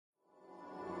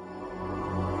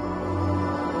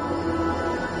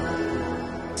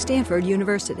Stanford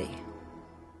University.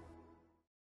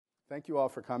 Thank you all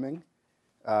for coming.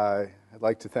 I'd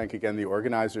like to thank again the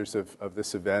organizers of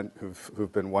this event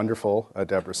who've been wonderful,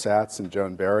 Deborah Satz and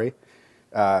Joan Barry,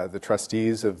 the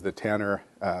trustees of the Tanner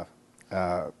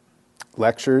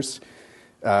lectures,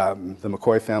 the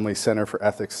McCoy Family Center for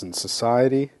Ethics and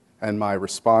Society, and my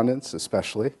respondents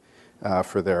especially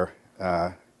for their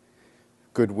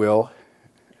goodwill,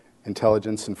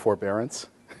 intelligence, and forbearance.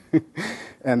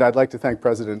 And I'd like to thank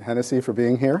President Hennessy for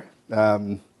being here,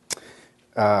 and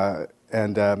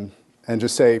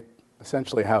just say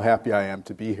essentially how happy I am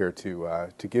to be here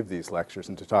to give these lectures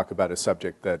and to talk about a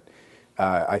subject that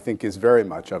I think is very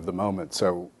much of the moment.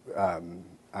 So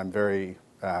I'm very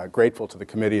grateful to the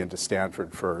committee and to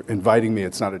Stanford for inviting me.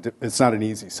 It's not an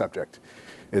easy subject.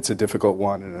 It's a difficult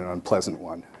one and an unpleasant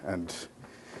one, and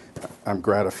I'm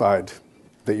gratified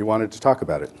that you wanted to talk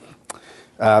about it.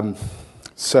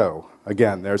 So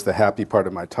again, there's the happy part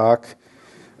of my talk.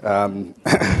 And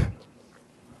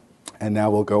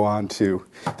now we'll go on to,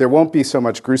 there won't be so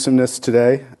much gruesomeness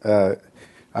today,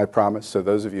 I promise. So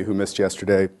those of you who missed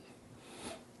yesterday,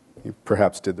 you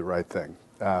perhaps did the right thing.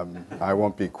 I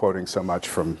won't be quoting so much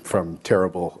from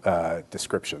terrible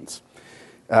descriptions.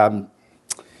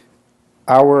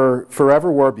 Our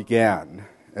forever war began,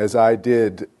 as I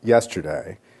did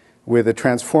yesterday, with a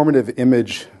transformative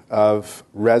image of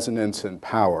resonance and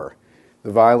power,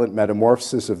 the violent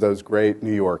metamorphosis of those great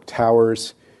New York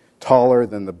towers, taller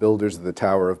than the builders of the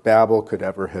Tower of Babel could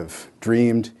ever have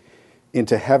dreamed,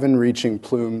 into heaven-reaching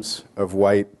plumes of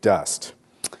white dust.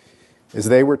 As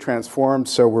they were transformed,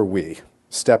 so were we,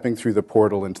 stepping through the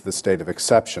portal into the state of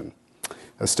exception,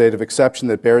 a state of exception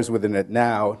that bears within it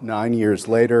now, 9 years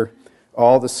later,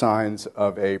 all the signs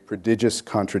of a prodigious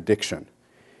contradiction,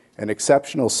 an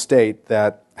exceptional state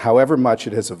that, however much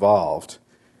it has evolved,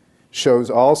 shows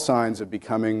all signs of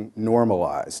becoming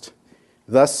normalized,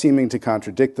 thus seeming to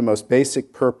contradict the most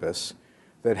basic purpose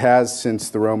that has, since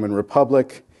the Roman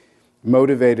Republic,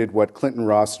 motivated what Clinton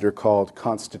Rossiter called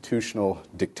constitutional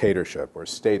dictatorship, or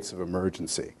states of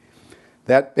emergency.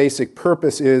 That basic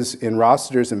purpose is, in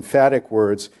Rossiter's emphatic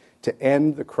words, to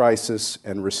end the crisis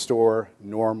and restore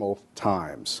normal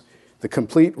times, the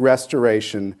complete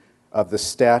restoration of the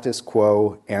status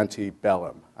quo ante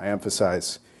bellum. I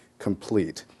emphasize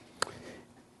complete.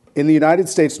 In the United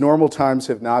States, normal times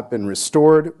have not been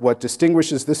restored. What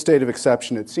distinguishes this state of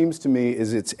exception, it seems to me,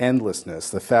 is its endlessness,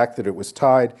 the fact that it was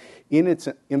tied in its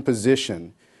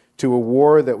imposition to a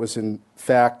war that was in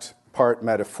fact part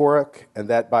metaphoric and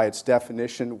that by its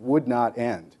definition would not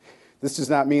end. This does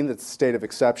not mean that the state of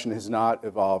exception has not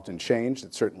evolved and changed.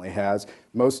 It certainly has.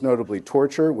 Most notably,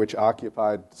 torture, which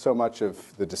occupied so much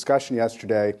of the discussion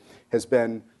yesterday, has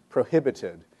been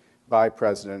prohibited by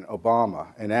President Obama,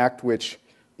 an act which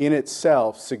in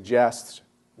itself suggests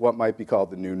what might be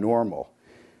called the new normal.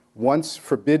 Once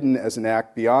forbidden as an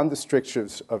act beyond the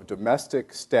strictures of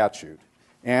domestic statute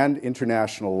and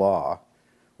international law,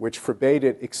 which forbade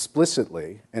it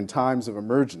explicitly in times of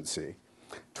emergency,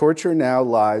 torture now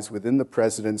lies within the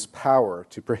president's power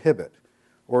to prohibit,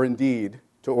 or indeed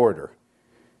to order.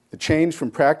 The change from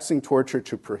practicing torture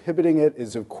to prohibiting it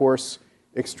is, of course,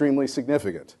 extremely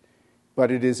significant, but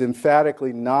it is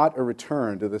emphatically not a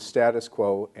return to the status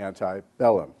quo ante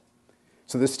bellum.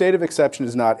 So the state of exception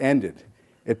is not ended.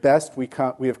 At best, we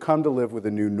have come to live with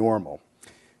a new normal.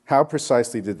 How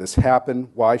precisely did this happen?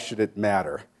 Why should it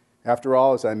matter? After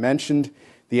all, as I mentioned,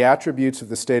 the attributes of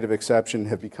the state of exception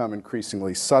have become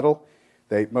increasingly subtle.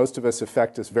 Most of us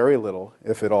affect us very little,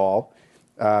 if at all,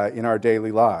 in our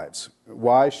daily lives.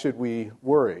 Why should we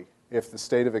worry if the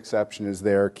state of exception is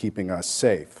there keeping us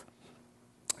safe?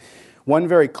 One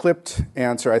very clipped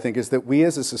answer, I think, is that we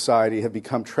as a society have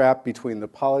become trapped between the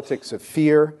politics of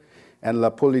fear and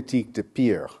la politique de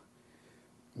pire.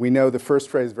 We know the first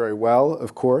phrase very well,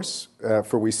 of course,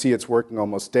 for we see it's working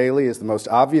almost daily as the most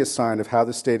obvious sign of how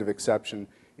the state of exception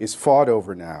is fought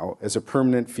over now as a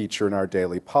permanent feature in our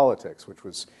daily politics, which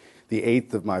was the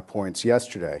eighth of my points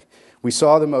yesterday. We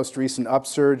saw the most recent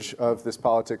upsurge of this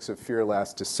politics of fear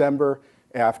last December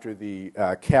after the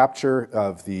capture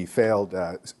of the failed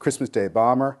Christmas Day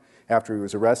bomber. After he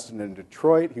was arrested in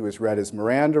Detroit, he was read his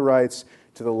Miranda rights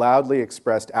to the loudly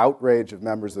expressed outrage of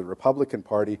members of the Republican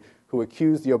Party who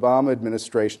accused the Obama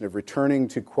administration of returning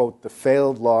to, quote, the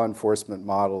failed law enforcement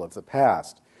model of the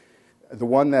past. The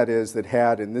one, that is, that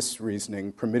had, in this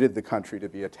reasoning, permitted the country to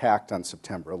be attacked on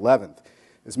September 11th.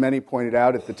 As many pointed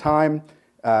out at the time,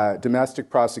 domestic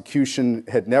prosecution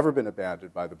had never been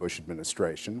abandoned by the Bush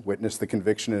administration, witness the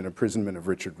conviction and imprisonment of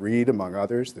Richard Reed, among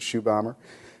others, the shoe bomber.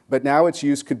 But now its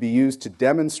use could be used to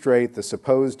demonstrate the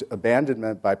supposed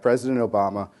abandonment by President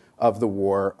Obama of the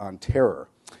war on terror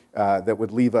that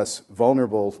would leave us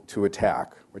vulnerable to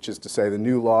attack, which is to say the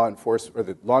new law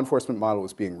enforcement model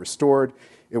was being restored.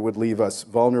 It would leave us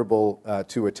vulnerable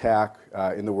to attack,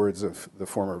 in the words of the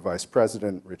former Vice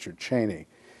President, Richard Cheney.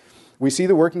 We see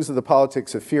the workings of the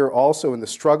politics of fear also in the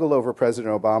struggle over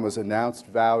President Obama's announced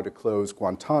vow to close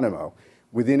Guantanamo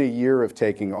within a year of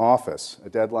taking office, a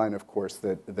deadline, of course,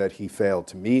 that he failed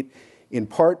to meet, in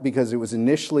part because it was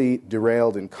initially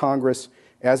derailed in Congress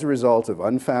as a result of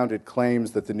unfounded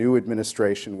claims that the new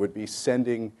administration would be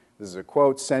sending, this is a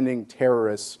quote, sending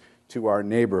terrorists to our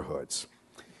neighborhoods.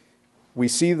 We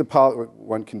see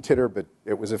one can titter, but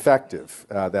it was effective,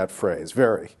 that phrase,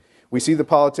 very. We see the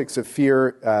politics of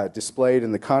fear displayed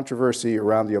in the controversy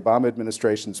around the Obama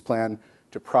administration's plan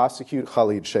to prosecute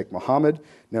Khalid Sheikh Mohammed,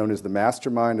 known as the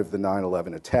mastermind of the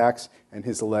 9/11 attacks, and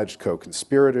his alleged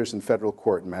co-conspirators in federal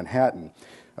court in Manhattan,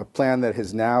 a plan that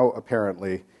has now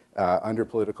apparently, under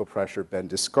political pressure, been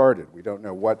discarded. We don't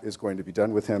know what is going to be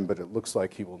done with him, but it looks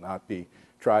like he will not be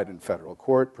tried in federal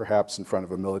court, perhaps in front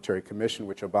of a military commission,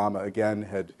 which Obama again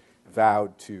had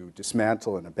vowed to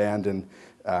dismantle and abandon.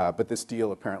 But this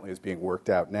deal apparently is being worked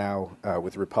out now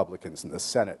with Republicans in the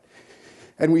Senate.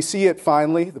 And we see it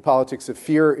finally, the politics of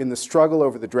fear, in the struggle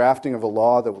over the drafting of a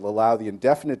law that will allow the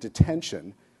indefinite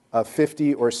detention of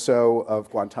 50 or so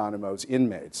of Guantanamo's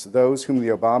inmates, those whom the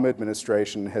Obama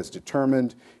administration has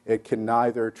determined it can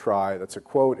neither try, that's a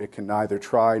quote, it can neither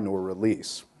try nor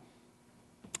release.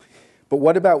 But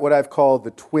what about what I've called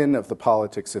the twin of the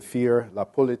politics of fear, la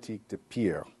politique de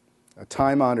pire, a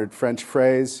time-honored French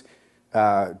phrase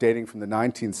dating from the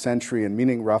 19th century and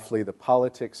meaning roughly the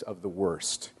politics of the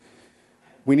worst.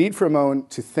 We need for a moment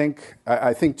to think,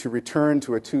 I think, to return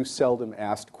to a too seldom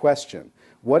asked question.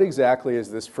 What exactly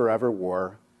is this forever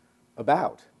war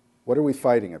about? What are we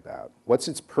fighting about? What's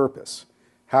its purpose?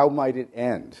 How might it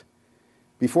end?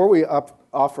 Before we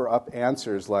offer up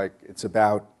answers like it's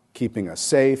about keeping us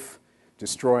safe,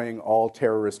 destroying all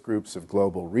terrorist groups of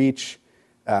global reach,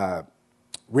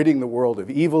 ridding the world of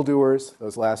evildoers,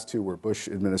 those last two were Bush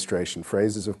administration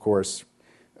phrases, of course,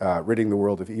 ridding the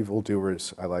world of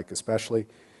evildoers, I like especially.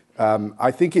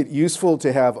 I think it useful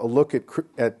to have a look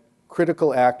at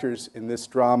critical actors in this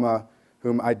drama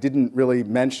whom I didn't really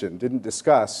mention, didn't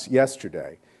discuss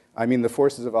yesterday. I mean the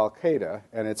forces of al-Qaeda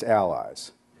and its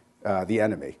allies, the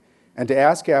enemy. And to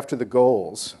ask after the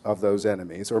goals of those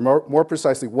enemies, or more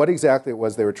precisely, what exactly it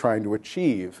was they were trying to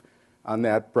achieve on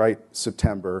that bright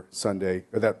September Sunday,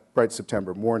 or that bright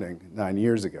September morning 9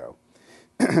 years ago.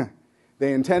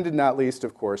 They intended, not least,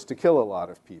 of course, to kill a lot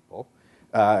of people,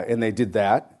 and they did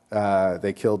that.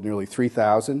 They killed nearly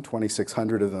 3,000,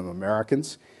 2,600 of them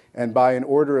Americans, and by an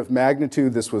order of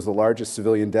magnitude, this was the largest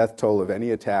civilian death toll of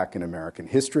any attack in American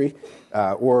history,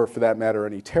 or for that matter,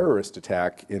 any terrorist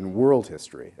attack in world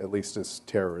history, at least as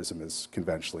terrorism is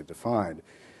conventionally defined.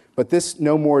 But this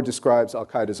no more describes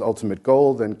al-Qaeda's ultimate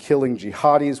goal than killing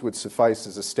jihadis would suffice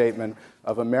as a statement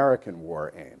of American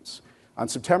war aims. On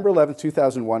September 11,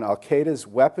 2001, al-Qaeda's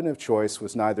weapon of choice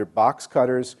was neither box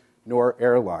cutters nor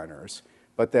airliners,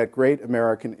 but that great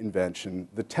American invention,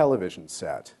 the television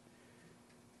set.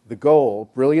 The goal,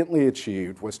 brilliantly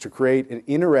achieved, was to create an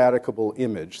ineradicable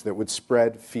image that would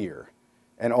spread fear,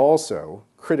 and also,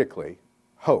 critically,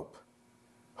 hope.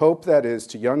 Hope, that is,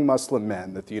 to young Muslim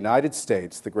men that the United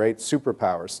States, the great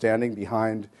superpower standing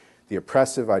behind the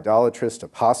oppressive, idolatrous,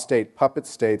 apostate puppet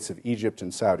states of Egypt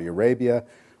and Saudi Arabia,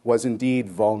 was indeed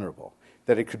vulnerable,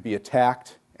 that it could be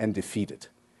attacked and defeated.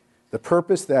 The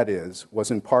purpose, that is, was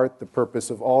in part the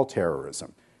purpose of all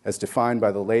terrorism, as defined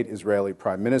by the late Israeli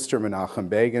Prime Minister Menachem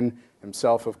Begin,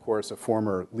 himself, of course, a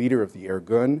former leader of the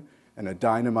Irgun and a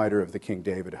dynamiter of the King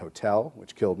David Hotel,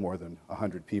 which killed more than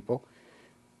 100 people.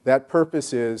 That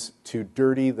purpose is to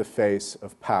dirty the face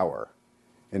of power,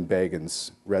 in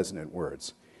Begin's resonant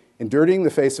words. In dirtying the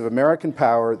face of American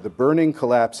power, the burning,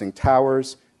 collapsing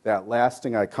towers, that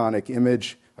lasting iconic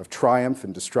image of triumph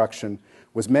and destruction,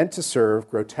 was meant to serve,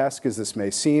 grotesque as this may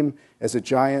seem, as a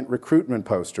giant recruitment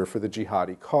poster for the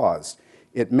jihadi cause.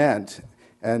 It meant,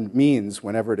 and means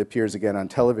whenever it appears again on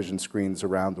television screens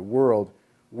around the world,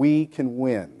 we can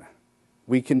win.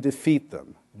 We can defeat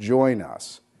them. Join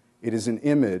us. It is an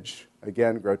image,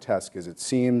 again grotesque as it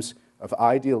seems, of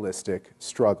idealistic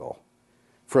struggle.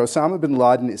 For Osama bin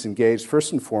Laden is engaged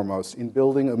first and foremost in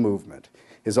building a movement.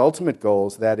 His ultimate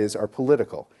goals, that is, are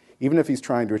political, even if he's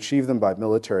trying to achieve them by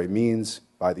military means,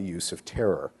 by the use of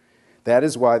terror. That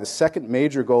is why the second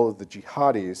major goal of the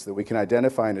jihadis that we can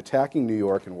identify in attacking New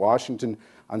York and Washington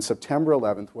on September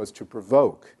 11th was to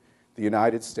provoke the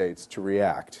United States to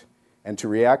react, and to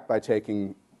react by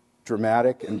taking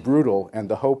dramatic and brutal, and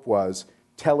the hope was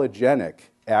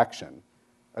telegenic action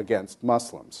against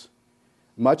Muslims.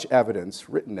 Much evidence,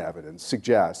 written evidence,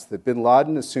 suggests that bin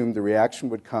Laden assumed the reaction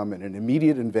would come in an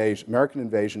immediate American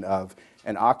invasion of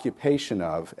and occupation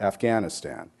of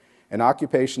Afghanistan, an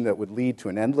occupation that would lead to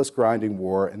an endless grinding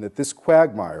war, and that this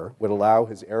quagmire would allow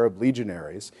his Arab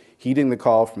legionaries, heeding the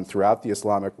call from throughout the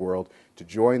Islamic world to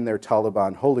join their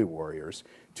Taliban holy warriors,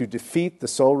 to defeat the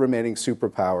sole remaining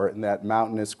superpower in that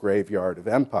mountainous graveyard of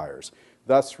empires,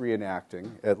 thus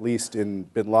reenacting, at least in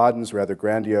bin Laden's rather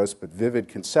grandiose but vivid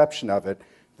conception of it,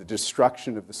 the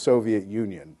destruction of the Soviet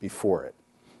Union before it.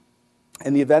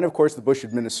 In the event, of course, the Bush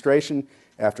administration,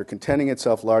 after contenting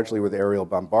itself largely with aerial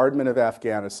bombardment of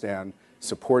Afghanistan,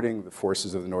 supporting the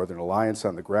forces of the Northern Alliance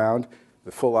on the ground,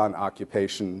 the full-on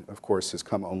occupation, of course, has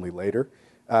come only later,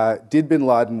 did bin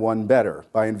Laden one better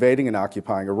by invading and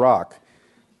occupying Iraq,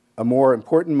 a more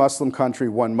important Muslim country,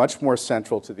 one much more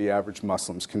central to the average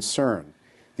Muslim's concern.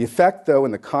 The effect, though,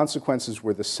 and the consequences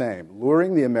were the same,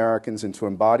 luring the Americans into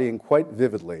embodying quite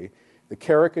vividly the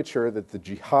caricature that the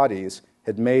jihadis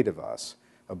had made of us,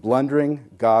 a blundering,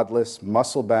 godless,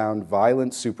 muscle-bound,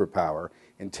 violent superpower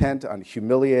intent on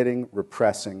humiliating,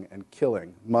 repressing, and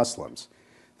killing Muslims.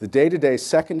 The day-to-day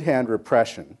second-hand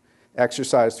repression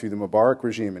exercised through the Mubarak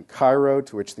regime in Cairo,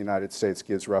 to which the United States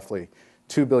gives roughly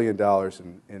 $2 billion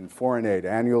in foreign aid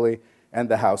annually, and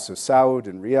the House of Saud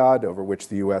in Riyadh, over which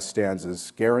the U.S. stands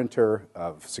as guarantor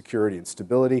of security and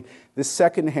stability. This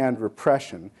second-hand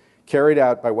repression, carried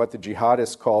out by what the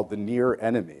jihadists called the near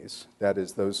enemies, that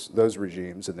is, those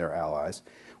regimes and their allies,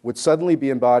 would suddenly be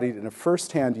embodied in a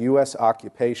first-hand U.S.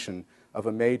 occupation of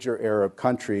a major Arab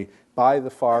country by the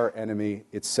far enemy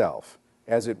itself,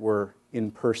 as it were,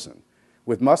 in person,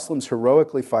 with Muslims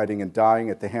heroically fighting and dying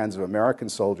at the hands of American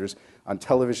soldiers on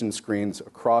television screens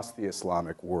across the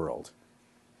Islamic world.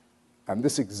 And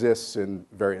this exists in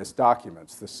various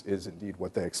documents. This is indeed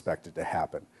what they expected to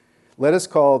happen. Let us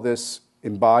call this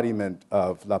embodiment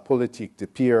of la politique de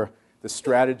pire, the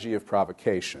strategy of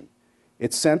provocation.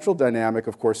 Its central dynamic,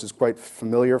 of course, is quite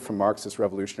familiar from Marxist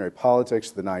revolutionary politics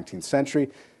of the 19th century.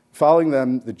 Following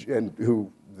them, the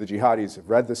jihadis have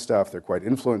read this stuff, they're quite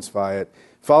influenced by it.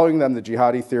 Following them, the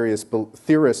jihadi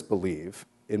theorists believe,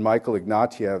 in Michael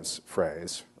Ignatiev's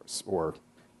phrase or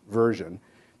version,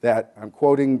 that, I'm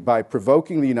quoting, by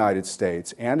provoking the United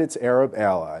States and its Arab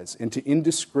allies into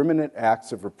indiscriminate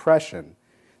acts of repression,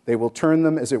 they will turn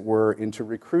them, as it were, into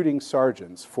recruiting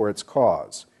sergeants for its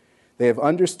cause. They have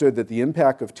understood that the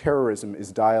impact of terrorism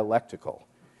is dialectical.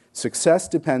 Success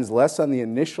depends less on the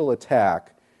initial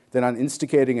attack than on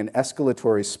instigating an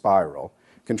escalatory spiral,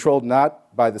 controlled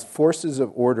not by the forces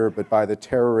of order, but by the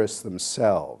terrorists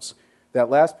themselves. That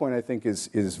last point, I think,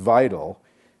 is vital,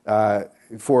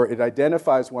 for it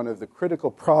identifies one of the critical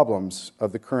problems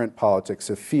of the current politics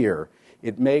of fear.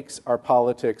 It makes our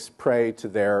politics prey to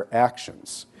their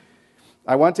actions.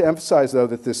 I want to emphasize, though,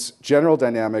 that this general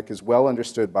dynamic is well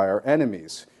understood by our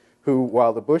enemies, who,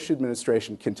 while the Bush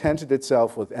administration contented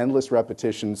itself with endless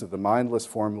repetitions of the mindless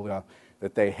formula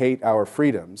that they hate our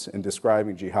freedoms in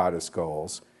describing jihadist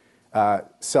goals,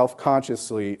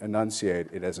 self-consciously enunciate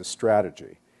it as a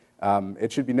strategy.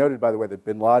 It should be noted, by the way, that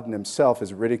bin Laden himself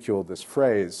has ridiculed this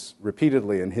phrase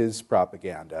repeatedly in his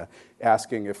propaganda,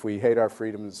 asking if we hate our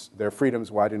freedoms, their freedoms,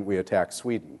 why didn't we attack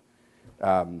Sweden?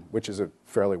 Which is a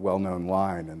fairly well-known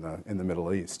line in the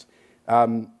Middle East.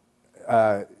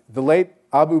 The late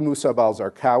Abu Musab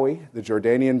al-Zarqawi, the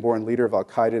Jordanian-born leader of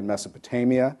al-Qaeda in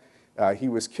Mesopotamia, he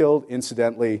was killed,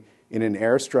 incidentally, in an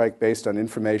airstrike based on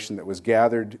information that was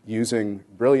gathered using,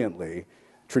 brilliantly,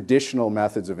 traditional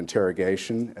methods of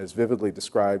interrogation, as vividly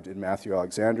described in Matthew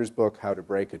Alexander's book, How to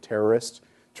Break a Terrorist,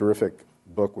 terrific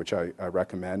book which I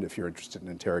recommend if you're interested in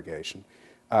interrogation.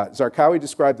 Zarqawi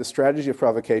described the strategy of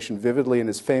provocation vividly in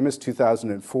his famous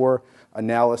 2004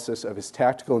 analysis of his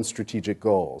tactical and strategic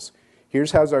goals.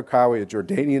 Here's how Zarqawi, a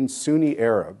Jordanian Sunni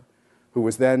Arab, who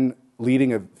was then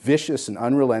leading a vicious and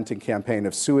unrelenting campaign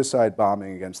of suicide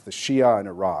bombing against the Shia in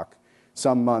Iraq,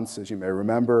 some months, as you may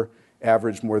remember,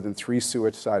 averaged more than 3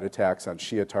 suicide attacks on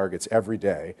Shia targets every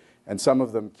day, and some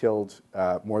of them killed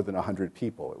more than 100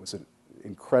 people. It was an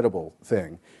incredible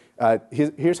thing.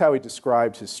 Here's how he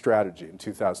described his strategy in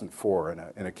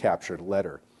 2004 in a captured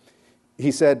letter.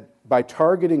 He said, by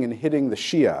targeting and hitting the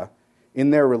Shia in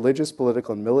their religious,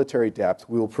 political, and military depth,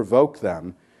 we will provoke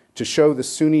them to show the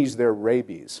Sunnis their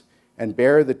rabies and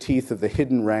bare the teeth of the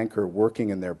hidden rancor working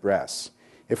in their breasts.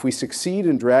 If we succeed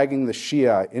in dragging the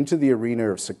Shia into the arena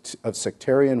of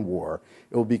sectarian war,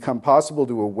 it will become possible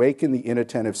to awaken the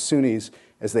inattentive Sunnis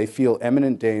as they feel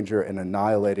imminent danger and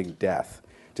annihilating death.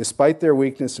 Despite their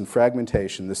weakness and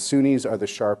fragmentation, the Sunnis are the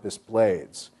sharpest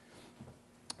blades.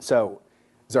 So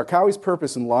Zarqawi's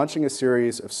purpose in launching a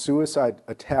series of suicide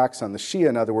attacks on the Shia,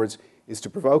 in other words, is to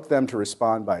provoke them to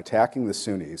respond by attacking the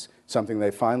Sunnis, something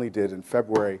they finally did in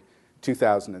February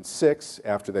 2006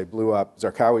 after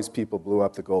Zarqawi's people blew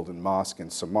up the Golden Mosque in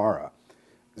Samarra.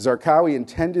 Zarqawi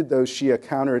intended those Shia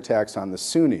counterattacks on the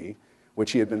Sunni,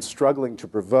 which he had been struggling to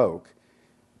provoke,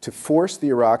 to force the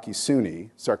Iraqi Sunni,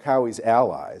 Zarqawi's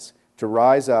allies, to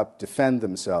rise up, defend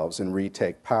themselves, and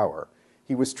retake power.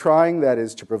 He was trying, that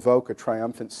is, to provoke a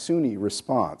triumphant Sunni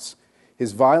response.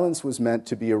 His violence was meant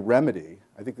to be a remedy,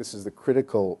 I think this is the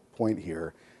critical point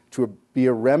here, to be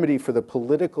a remedy for the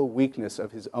political weakness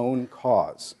of his own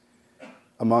cause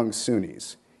among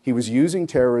Sunnis. He was using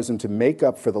terrorism to make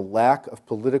up for the lack of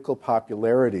political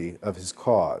popularity of his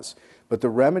cause. But the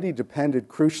remedy depended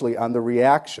crucially on the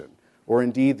reaction, or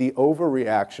indeed the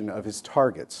overreaction of his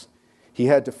targets. He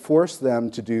had to force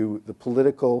them to do the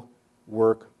political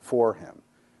work for him,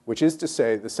 which is to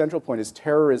say, the central point is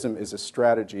terrorism is a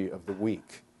strategy of the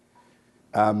weak.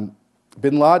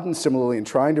 Bin Laden, similarly, in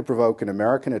trying to provoke an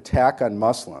American attack on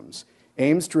Muslims,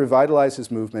 aims to revitalize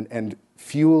his movement and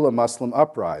fuel a Muslim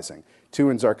uprising, to,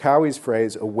 in Zarqawi's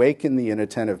phrase, awaken the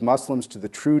inattentive Muslims to the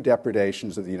true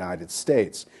depredations of the United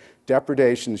States,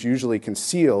 depredations usually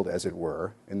concealed, as it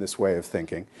were, in this way of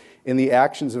thinking, in the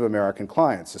actions of American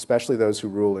clients, especially those who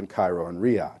rule in Cairo and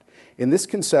Riyadh. In this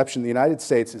conception, the United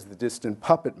States is the distant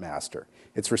puppet master.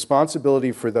 Its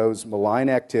responsibility for those malign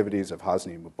activities of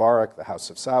Hosni Mubarak, the House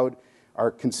of Saud,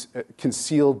 are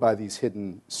concealed by these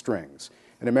hidden strings.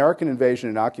 An American invasion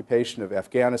and occupation of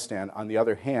Afghanistan, on the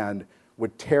other hand,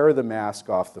 would tear the mask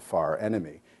off the far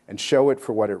enemy and show it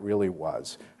for what it really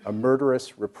was, a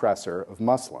murderous repressor of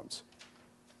Muslims.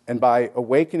 And by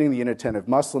awakening the inattentive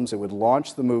Muslims, it would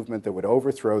launch the movement that would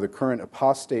overthrow the current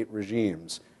apostate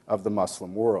regimes of the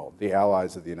Muslim world, the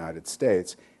allies of the United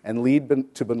States, and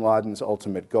lead to bin Laden's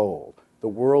ultimate goal, the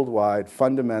worldwide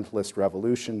fundamentalist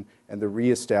revolution and the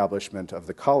reestablishment of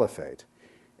the caliphate.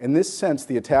 In this sense,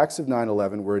 the attacks of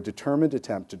 9/11 were a determined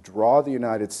attempt to draw the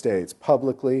United States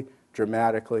publicly,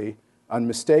 dramatically,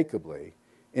 unmistakably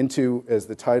into, as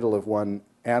the title of one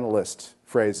analyst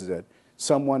phrases it,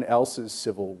 someone else's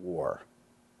civil war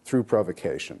through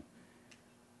provocation.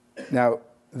 Now,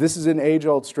 this is an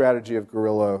age-old strategy of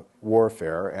guerrilla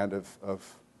warfare and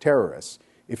of terrorists.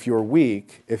 If you're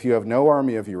weak, if you have no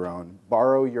army of your own,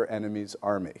 borrow your enemy's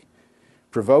army.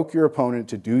 Provoke your opponent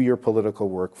to do your political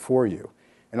work for you.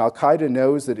 And al-Qaeda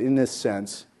knows that in this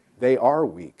sense, they are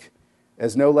weak.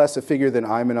 As no less a figure than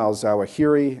Ayman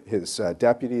al-Zawahiri, his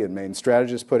deputy and main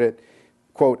strategist, put it,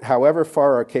 quote, however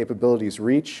far our capabilities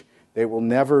reach, they will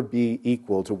never be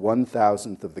equal to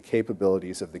 1,000th of the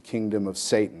capabilities of the kingdom of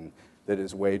Satan that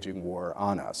is waging war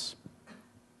on us.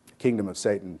 Kingdom of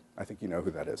Satan, I think you know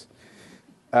who that is.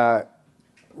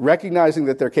 Recognizing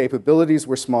that their capabilities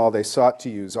were small, they sought to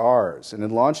use ours. And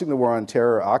in launching the war on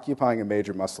terror, occupying a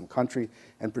major Muslim country,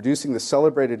 and producing the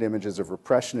celebrated images of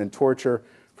repression and torture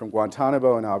from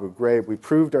Guantanamo and Abu Ghraib, we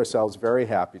proved ourselves very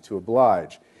happy to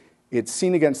oblige. It's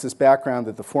seen against this background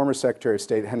that the former Secretary of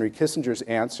State Henry Kissinger's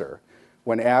answer,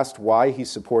 when asked why he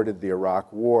supported the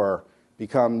Iraq War,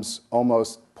 becomes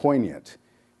almost poignant.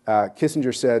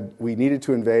 Kissinger said, we needed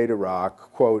to invade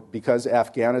Iraq, quote, because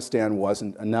Afghanistan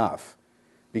wasn't enough,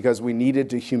 because we needed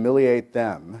to humiliate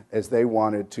them as they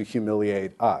wanted to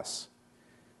humiliate us.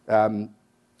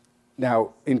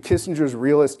 Now, in Kissinger's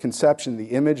realist conception,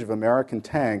 the image of American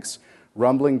tanks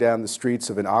rumbling down the streets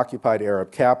of an occupied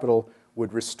Arab capital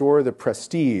would restore the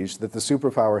prestige that the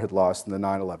superpower had lost in the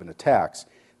 9/11 attacks.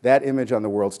 That image on the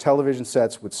world's television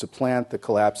sets would supplant the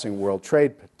collapsing World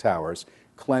Trade Towers,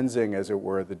 cleansing, as it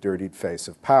were, the dirtied face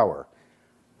of power.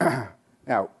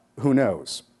 Now, who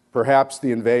knows? Perhaps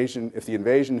if the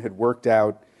invasion had worked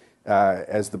out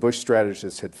as the Bush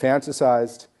strategists had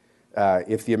fantasized,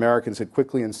 if the Americans had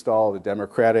quickly installed a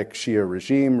democratic Shia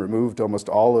regime, removed almost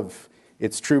all of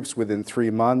its troops within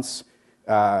 3 months,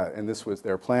 and this was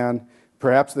their plan,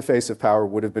 perhaps the face of power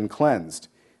would have been cleansed.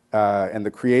 And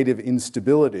the creative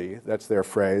instability, that's their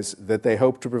phrase, that they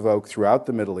hope to provoke throughout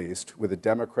the Middle East with a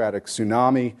democratic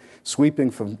tsunami sweeping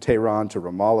from Tehran to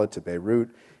Ramallah to Beirut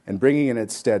and bringing in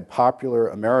its stead popular,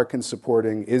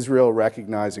 American-supporting,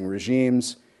 Israel-recognizing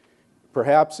regimes.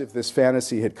 Perhaps if this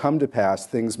fantasy had come to pass,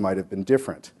 things might have been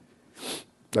different.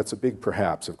 That's a big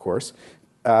perhaps, of course.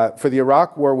 For the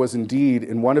Iraq War was indeed,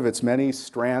 in one of its many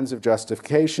strands of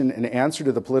justification, an answer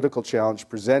to the political challenge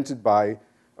presented by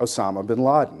Osama bin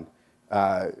Laden.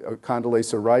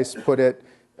 Condoleezza Rice put it,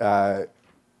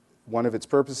 one of its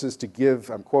purposes to give,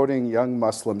 I'm quoting, young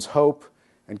Muslims hope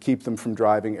and keep them from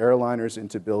driving airliners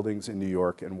into buildings in New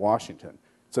York and Washington.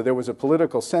 So there was a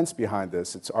political sense behind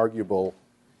this. It's arguable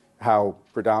how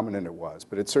predominant it was,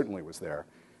 but it certainly was there.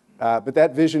 But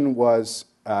that vision was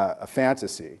a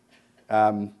fantasy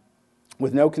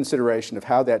with no consideration of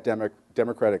how that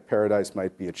democratic paradise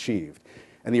might be achieved.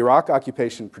 And the Iraq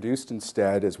occupation produced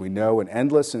instead, as we know, an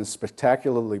endless and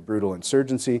spectacularly brutal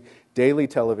insurgency, daily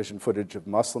television footage of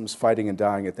Muslims fighting and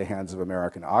dying at the hands of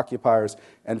American occupiers,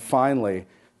 and finally,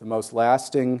 the most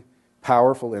lasting,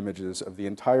 powerful images of the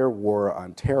entire war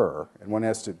on terror. And one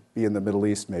has to be in the Middle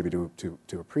East maybe to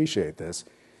appreciate this.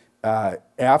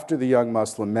 After the young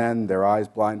Muslim men, their eyes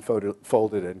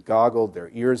blindfolded and goggled,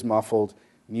 their ears muffled,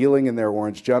 kneeling in their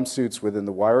orange jumpsuits within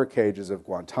the wire cages of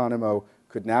Guantanamo,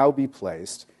 could now be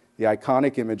placed the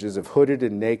iconic images of hooded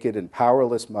and naked and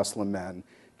powerless Muslim men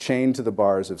chained to the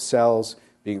bars of cells,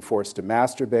 being forced to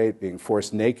masturbate, being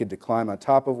forced naked to climb on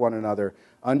top of one another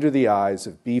under the eyes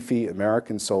of beefy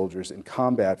American soldiers in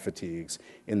combat fatigues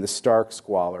in the stark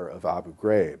squalor of Abu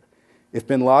Ghraib. If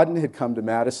bin Laden had come to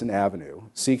Madison Avenue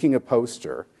seeking a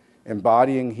poster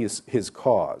embodying his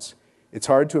cause, it's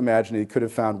hard to imagine he could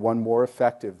have found one more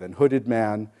effective than hooded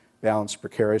man balanced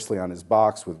precariously on his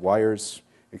box with wires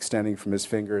extending from his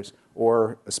fingers,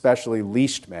 or especially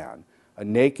leashed man, a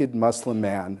naked Muslim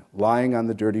man lying on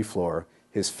the dirty floor,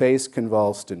 his face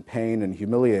convulsed in pain and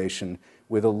humiliation,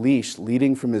 with a leash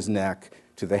leading from his neck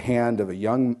to the hand of a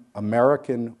young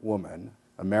American woman,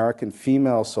 American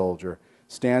female soldier,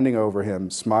 standing over him,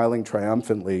 smiling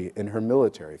triumphantly in her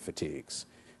military fatigues.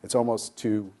 It's almost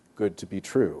too good to be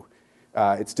true.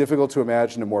 It's difficult to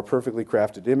imagine a more perfectly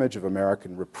crafted image of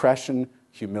American repression,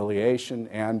 humiliation,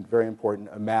 and, very important,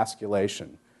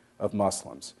 emasculation of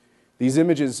Muslims. These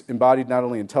images, embodied not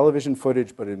only in television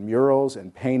footage, but in murals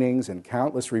and paintings and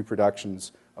countless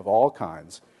reproductions of all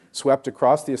kinds, swept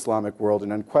across the Islamic world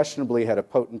and unquestionably had a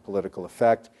potent political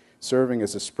effect, serving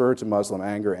as a spur to Muslim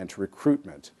anger and to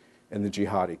recruitment in the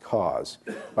jihadi cause.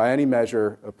 By any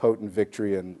measure, a potent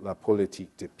victory in la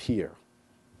politique de pire.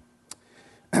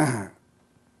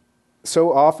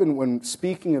 So often when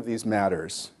speaking of these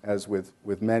matters, as with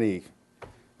many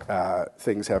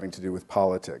things having to do with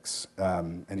politics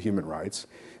and human rights,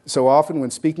 so often when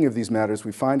speaking of these matters,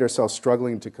 we find ourselves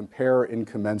struggling to compare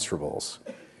incommensurables.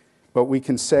 But we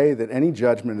can say that any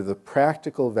judgment of the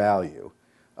practical value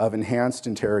of enhanced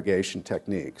interrogation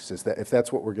techniques, is that if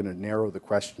that's what we're going to narrow the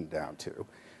question down to,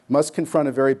 must confront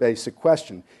a very basic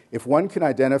question. If one can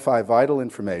identify vital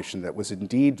information that was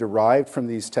indeed derived from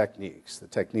these techniques, the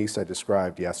techniques I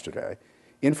described yesterday,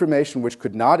 information which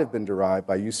could not have been derived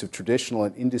by use of traditional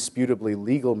and indisputably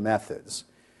legal methods,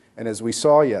 and as we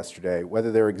saw yesterday,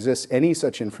 whether there exists any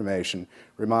such information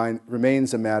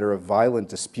remains a matter of violent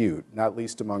dispute, not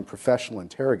least among professional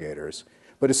interrogators,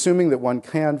 but assuming that one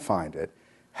can find it,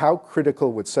 how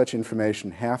critical would such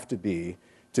information have to be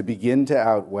to begin to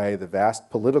outweigh the vast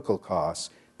political costs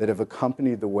that have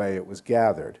accompanied the way it was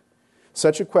gathered?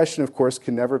 Such a question, of course,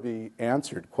 can never be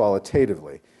answered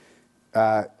qualitatively.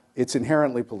 It's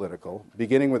inherently political,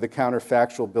 beginning with a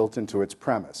counterfactual built into its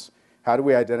premise. How do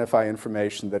we identify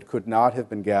information that could not have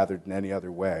been gathered in any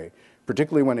other way,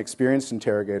 particularly when experienced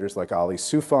interrogators like Ali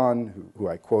Soufan, who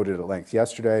I quoted at length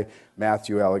yesterday,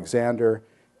 Matthew Alexander,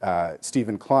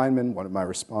 Stephen Kleinman, one of my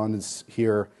respondents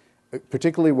here,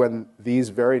 particularly when these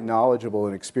very knowledgeable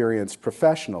and experienced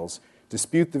professionals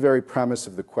dispute the very premise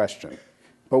of the question.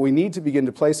 But we need to begin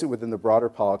to place it within the broader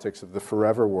politics of the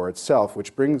forever war itself,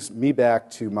 which brings me back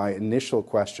to my initial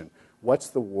question. What's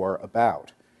the war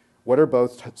about? What are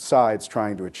both sides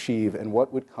trying to achieve, and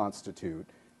what would constitute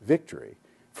victory?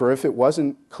 For if it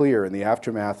wasn't clear in the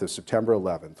aftermath of September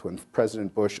 11th, when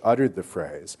President Bush uttered the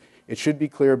phrase, it should be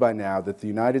clear by now that the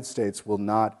United States will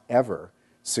not ever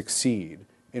succeed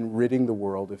in ridding the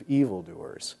world of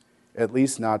evildoers, at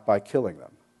least not by killing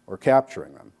them or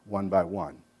capturing them one by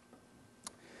one.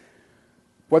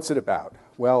 What's it about?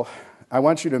 Well, I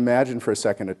want you to imagine for a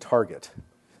second a target,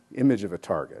 image of a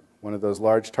target, one of those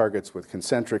large targets with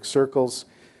concentric circles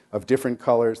of different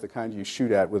colors, the kind you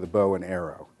shoot at with a bow and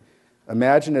arrow.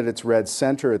 Imagine at its red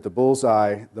center, at the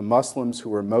bullseye, the Muslims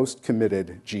who are most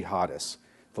committed jihadists,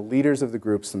 the leaders of the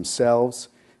groups themselves,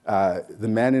 the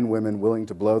men and women willing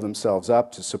to blow themselves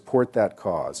up to support that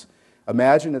cause.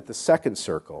 Imagine at the second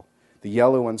circle, the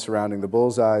yellow one surrounding the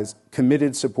bullseyes,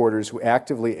 committed supporters who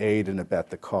actively aid and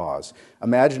abet the cause.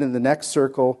 Imagine in the next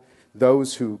circle,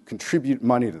 those who contribute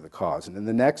money to the cause, and in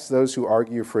the next, those who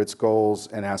argue for its goals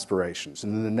and aspirations,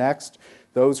 and in the next,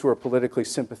 those who are politically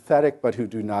sympathetic but who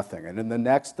do nothing, and in the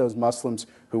next, those Muslims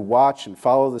who watch and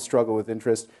follow the struggle with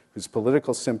interest, whose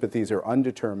political sympathies are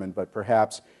undetermined but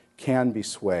perhaps can be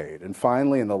swayed. And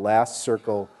finally, in the last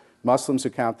circle, Muslims who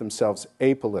count themselves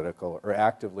apolitical or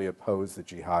actively oppose the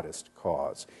jihadist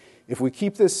cause. If we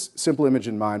keep this simple image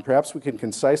in mind, perhaps we can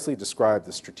concisely describe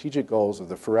the strategic goals of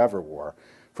the forever war.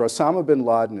 For Osama bin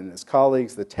Laden and his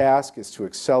colleagues, the task is to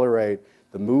accelerate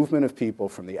the movement of people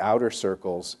from the outer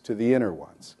circles to the inner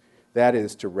ones. That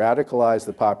is, to radicalize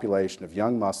the population of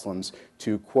young Muslims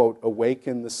to, quote,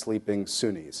 awaken the sleeping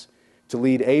Sunnis, to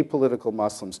lead apolitical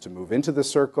Muslims to move into the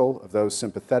circle of those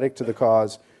sympathetic to the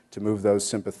cause, to move those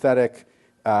sympathetic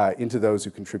into those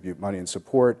who contribute money and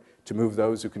support, to move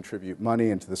those who contribute money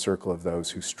into the circle of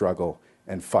those who struggle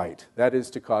and fight. That is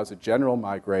to cause a general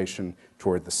migration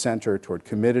toward the center, toward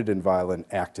committed and violent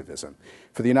activism.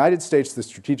 For the United States, the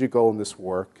strategic goal in this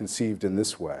war, conceived in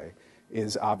this way,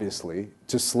 is obviously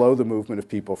to slow the movement of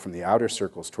people from the outer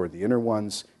circles toward the inner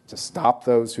ones, to stop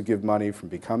those who give money from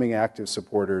becoming active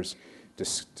supporters,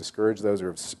 discourage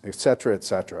those, et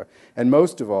cetera, and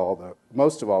most of all,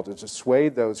 to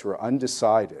dissuade those who are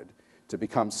undecided to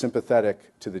become sympathetic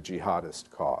to the jihadist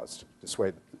cause,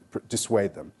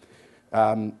 dissuade them.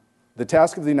 The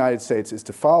task of the United States is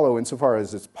to follow, insofar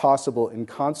as it's possible, in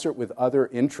concert with other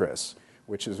interests,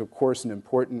 which is, of course, an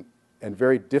important and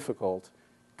very difficult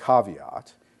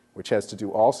caveat, which has to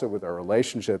do also with our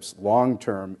relationships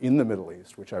long-term in the Middle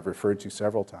East, which I've referred to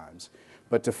several times,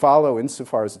 but to follow,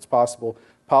 insofar as it's possible,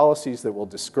 policies that will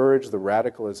discourage the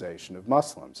radicalization of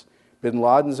Muslims. Bin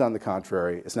Laden's, on the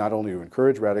contrary, is not only to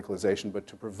encourage radicalization, but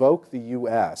to provoke the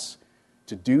U.S.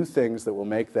 to do things that will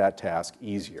make that task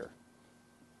easier.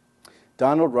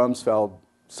 Donald Rumsfeld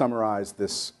summarized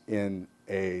this in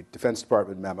a Defense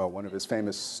Department memo, one of his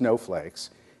famous snowflakes,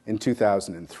 in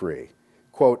 2003.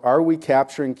 Quote, "Are we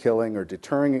capturing, killing, or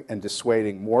deterring and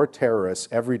dissuading more terrorists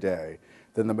every day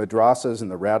than the madrasas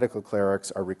and the radical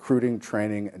clerics are recruiting,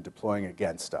 training, and deploying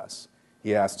against us?"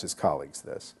 He asked his colleagues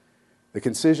this. The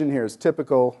concision here is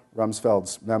typical.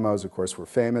 Rumsfeld's memos, of course, were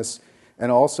famous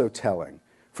and also telling.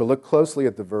 For look closely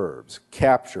at the verbs,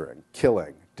 capturing,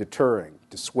 killing, deterring,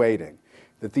 dissuading.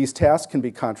 That these tasks can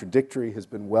be contradictory has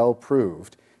been well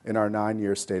proved in our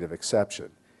 9-year state of exception.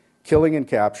 Killing and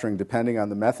capturing, depending on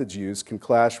the methods used, can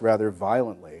clash rather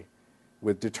violently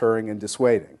with deterring and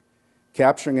dissuading.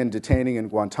 Capturing and detaining in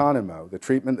Guantanamo, the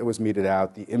treatment that was meted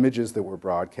out, the images that were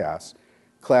broadcast,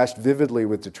 clashed vividly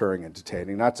with deterring and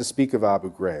detaining, not to speak of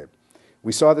Abu Ghraib.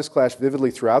 We saw this clash vividly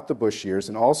throughout the Bush years,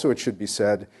 and also, it should be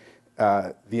said,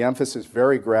 the emphasis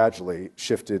very gradually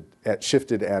shifted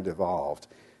and evolved.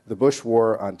 The Bush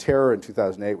war on terror in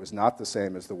 2008 was not the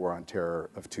same as the war on terror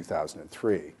of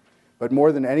 2003. But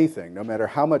more than anything, no matter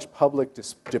how much public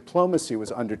diplomacy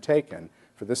was undertaken,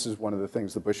 for this is one of the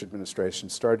things the Bush administration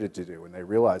started to do when they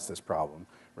realized this problem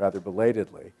rather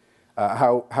belatedly,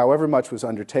 however much was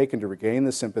undertaken to regain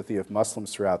the sympathy of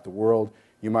Muslims throughout the world,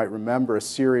 you might remember a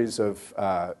series of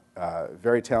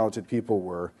very talented people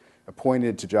were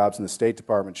appointed to jobs in the State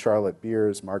Department: Charlotte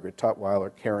Beers, Margaret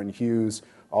Tutwiler, Karen Hughes,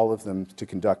 all of them to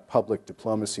conduct public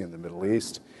diplomacy in the Middle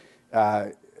East.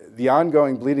 The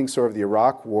ongoing bleeding sore of the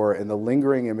Iraq War and the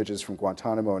lingering images from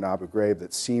Guantanamo and Abu Ghraib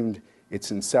that seemed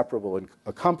its inseparable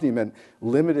accompaniment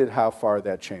limited how far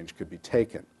that change could be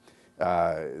taken.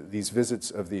 These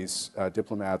visits of these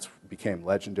diplomats became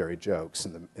legendary jokes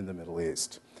in the Middle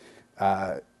East.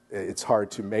 It's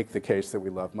hard to make the case that we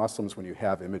love Muslims when you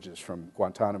have images from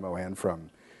Guantanamo and from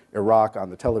Iraq on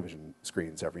the television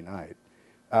screens every night.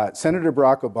 Senator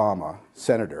Barack Obama,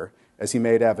 as he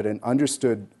made evident,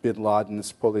 understood bin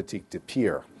Laden's politique de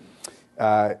pire.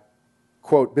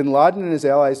 Quote, "Bin Laden and his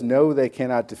allies know they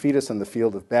cannot defeat us on the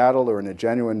field of battle or in a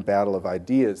genuine battle of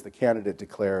ideas," the candidate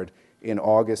declared in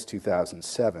August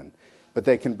 2007. "But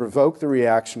they can provoke the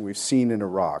reaction we've seen in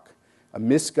Iraq, a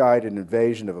misguided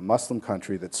invasion of a Muslim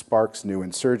country that sparks new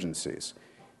insurgencies."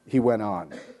 He went on.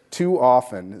 Too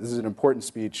often, this is an important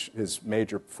speech, his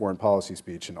major foreign policy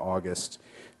speech in August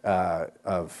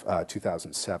of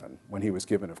 2007, when he was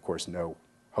given, of course, no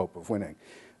hope of winning.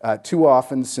 Too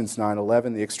often since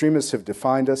 9/11, the extremists have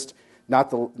defined us, not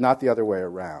the other way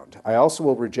around. I also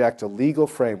will reject a legal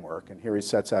framework, and here he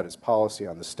sets out his policy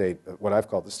on the state, what I've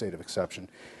called the state of exception.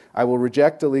 I will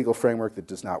reject a legal framework that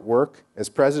does not work. As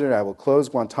president, I will close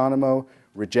Guantanamo,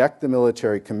 reject the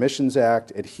Military Commissions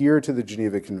Act, adhere to the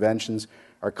Geneva Conventions.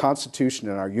 Our Constitution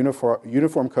and our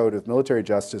Uniform Code of Military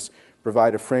Justice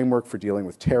provide a framework for dealing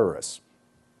with terrorists.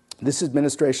 This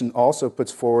administration also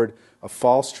puts forward a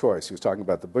false choice. He was talking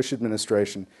about the Bush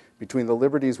administration, between the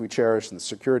liberties we cherish and the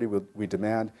security we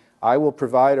demand. I will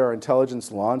provide our intelligence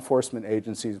and law enforcement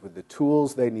agencies with the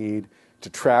tools they need to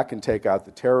track and take out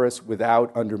the terrorists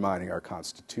without undermining our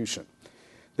Constitution.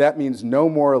 That means no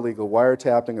more illegal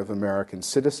wiretapping of American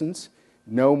citizens,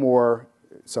 no more,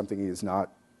 something he is not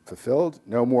fulfilled.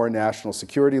 No more national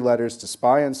security letters to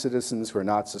spy on citizens who are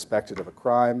not suspected of a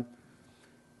crime.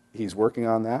 He's working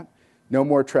on that. No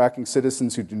more tracking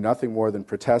citizens who do nothing more than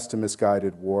protest a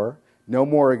misguided war. No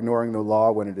more ignoring the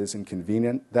law when it is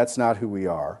inconvenient. That's not who we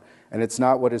are, and it's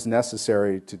not what is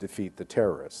necessary to defeat the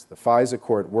terrorists. The FISA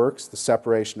court works, the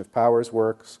separation of powers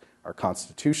works, our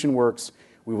Constitution works.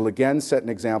 We will again set an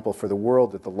example for the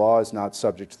world that the law is not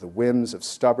subject to the whims of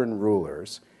stubborn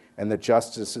rulers and that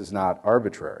justice is not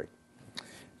arbitrary.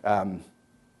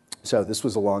 So this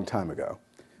was a long time ago.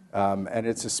 And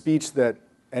it's a speech that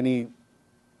any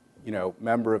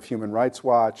member of Human Rights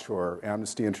Watch or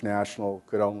Amnesty International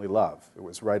could only love. It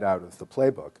was right out of the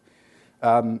playbook.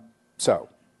 So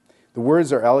the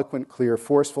words are eloquent, clear,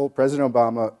 forceful. President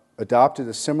Obama adopted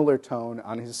a similar tone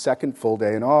on his second full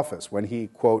day in office when he,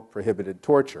 quote, prohibited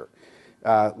torture,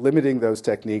 limiting those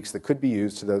techniques that could be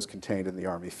used to those contained in the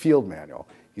Army Field Manual.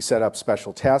 He set up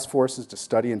special task forces to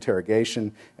study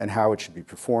interrogation and how it should be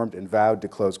performed and vowed to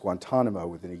close Guantanamo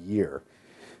within a year.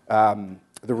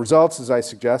 The results, as I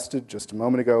suggested just a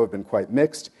moment ago, have been quite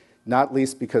mixed, not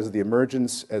least because of the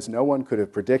emergence, as no one could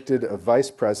have predicted, of Vice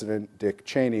President Dick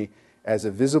Cheney as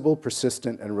a visible,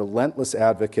 persistent, and relentless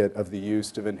advocate of the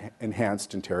use of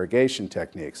enhanced interrogation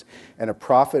techniques, and a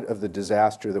prophet of the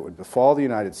disaster that would befall the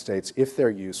United States if their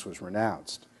use was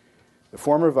renounced. The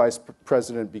former vice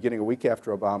president, beginning a week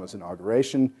after Obama's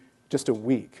inauguration, just a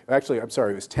week, actually, I'm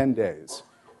sorry, it was 10 days,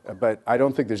 but I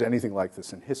don't think there's anything like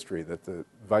this in history, that the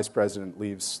vice president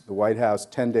leaves the White House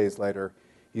 10 days later,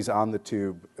 he's on the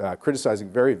tube criticizing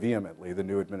very vehemently the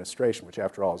new administration, which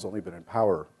after all has only been in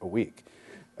power a week.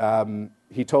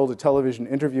 He told a television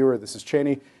interviewer, this is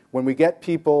Cheney, when we get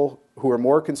people who are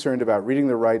more concerned about reading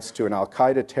the rights to an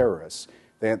al-Qaeda terrorist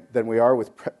than they are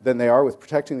with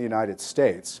protecting the United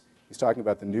States, he's talking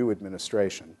about the new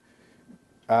administration,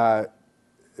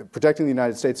 protecting the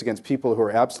United States against people who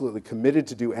are absolutely committed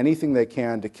to do anything they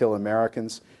can to kill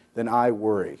Americans, then I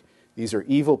worry. These are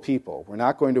evil people. We're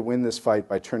not going to win this fight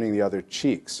by turning the other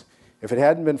cheeks. If it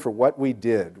hadn't been for what we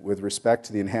did with respect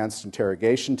to the enhanced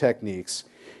interrogation techniques,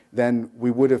 then we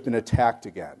would have been attacked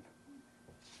again.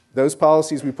 Those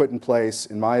policies we put in place,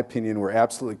 in my opinion, were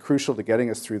absolutely crucial to getting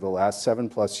us through the last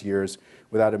 7+ years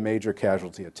without a major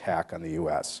casualty attack on the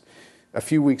U.S. A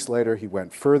few weeks later, he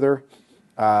went further,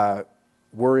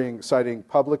 citing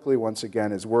publicly, once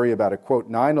again, his worry about a,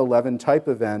 quote, 9/11 type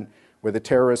event where the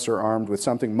terrorists are armed with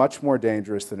something much more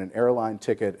dangerous than an airline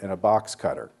ticket and a box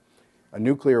cutter. A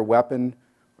nuclear weapon,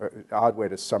 odd way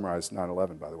to summarize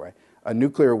 9/11, by the way, a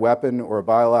nuclear weapon or a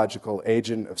biological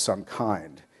agent of some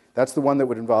kind. That's the one that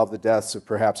would involve the deaths of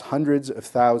perhaps hundreds of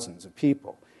thousands of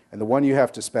people, and the one you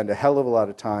have to spend a hell of a lot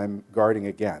of time guarding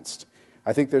against.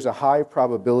 I think there's a high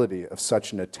probability of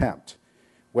such an attempt.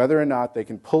 Whether or not they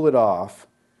can pull it off,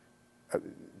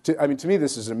 to me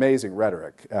this is amazing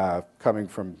rhetoric coming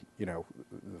from the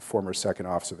former second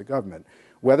officer of the government.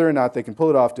 Whether or not they can pull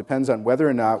it off depends on whether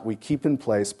or not we keep in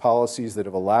place policies that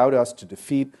have allowed us to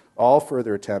defeat all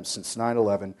further attempts since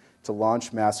 9/11 to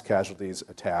launch mass casualties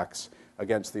attacks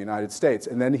against the United States.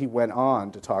 And then he went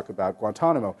on to talk about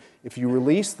Guantanamo. If you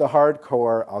release the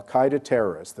hardcore al-Qaeda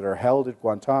terrorists that are held at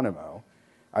Guantanamo,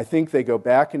 I think they go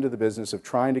back into the business of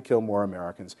trying to kill more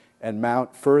Americans and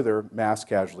mount further mass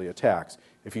casualty attacks.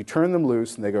 If you turn them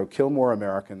loose and they go kill more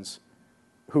Americans,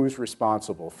 who's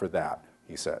responsible for that,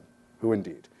 he said. Who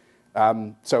indeed?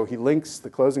 So he links the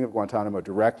closing of Guantanamo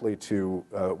directly to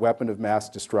a weapon of mass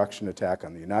destruction attack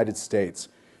on the United States.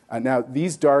 Now,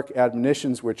 these dark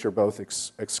admonitions, which are both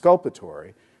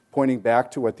exculpatory, pointing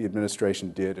back to what the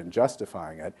administration did and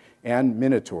justifying it, and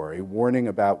minatory, warning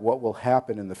about what will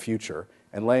happen in the future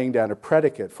and laying down a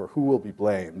predicate for who will be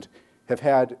blamed, have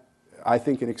had, I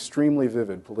think, an extremely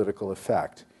vivid political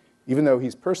effect. Even though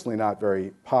he's personally not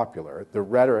very popular, the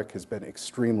rhetoric has been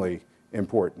extremely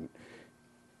important.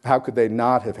 How could they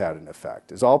not have had an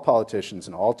effect? As all politicians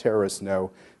and all terrorists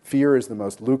know, fear is the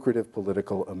most lucrative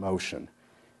political emotion.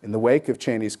 In the wake of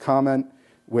Cheney's comment,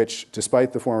 which,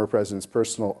 despite the former president's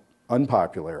personal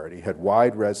unpopularity, had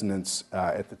wide resonance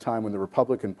at the time when the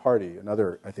Republican Party,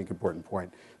 another, I think, important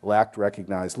point, lacked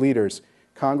recognized leaders,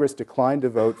 Congress declined to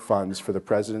vote funds for the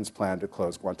president's plan to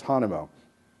close Guantanamo.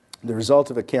 The result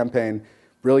of a campaign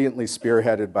brilliantly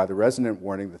spearheaded by the resonant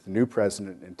warning that the new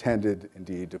president intended,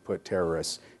 indeed, to put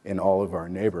terrorists in all of our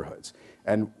neighborhoods.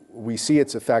 And we see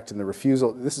its effect in the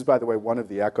refusal. This is, by the way, one of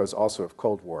the echoes also of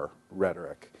Cold War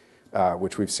rhetoric,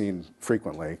 which we've seen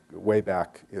frequently way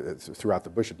back throughout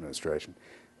the Bush administration.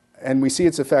 And we see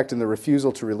its effect in the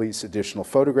refusal to release additional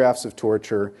photographs of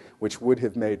torture, which would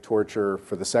have made torture,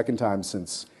 for the second time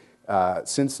since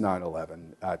since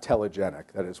 9/11,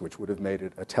 telegenic, that is, which would have made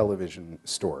it a television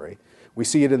story. We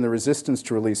see it in the resistance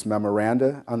to release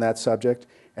memoranda on that subject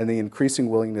and the increasing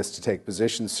willingness to take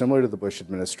positions similar to the Bush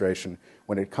administration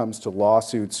when it comes to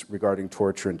lawsuits regarding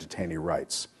torture and detainee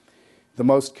rights. The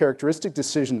most characteristic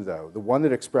decision, though, the one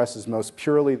that expresses most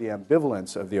purely the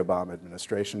ambivalence of the Obama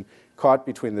administration, caught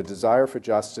between the desire for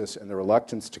justice and the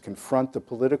reluctance to confront the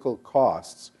political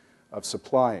costs of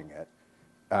supplying it,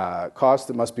 costs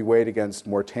that must be weighed against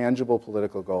more tangible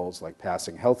political goals like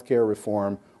passing health care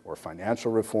reform or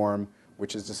financial reform,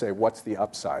 which is to say, what's the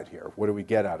upside here? What do we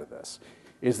get out of this?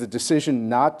 Is the decision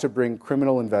not to bring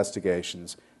criminal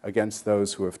investigations against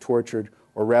those who have tortured,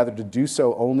 or rather to do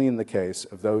so only in the case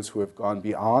of those who have gone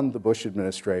beyond the Bush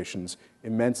administration's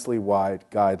immensely wide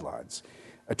guidelines.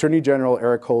 Attorney General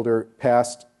Eric Holder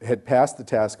had passed the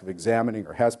task of examining,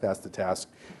 or has passed the task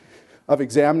of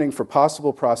examining for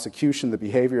possible prosecution the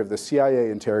behavior of the CIA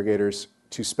interrogators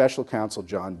to Special Counsel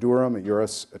John Durham, a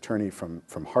U.S. attorney from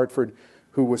Hartford,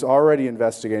 who was already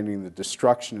investigating the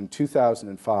destruction in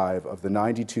 2005 of the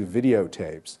 92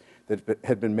 videotapes that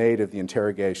had been made of the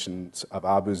interrogations of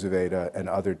Abu Zubaydah and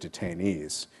other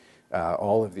detainees.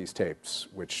 All of these tapes,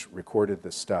 which recorded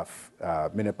this stuff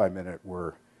minute by minute,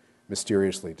 were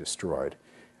mysteriously destroyed.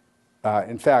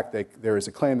 In fact, there is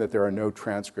a claim that there are no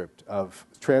transcripts of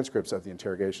the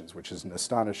interrogations, which is an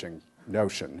astonishing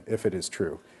notion, if it is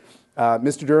true.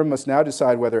 Mr. Durham must now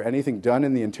decide whether anything done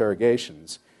in the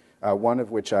interrogations, one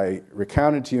of which I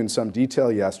recounted to you in some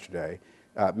detail yesterday,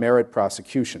 merit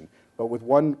prosecution, but with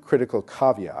one critical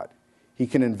caveat. He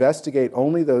can investigate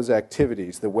only those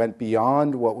activities that went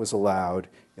beyond what was allowed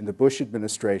in the Bush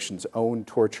administration's own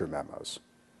torture memos,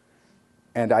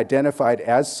 and identified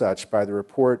as such by the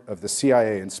report of the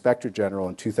CIA Inspector General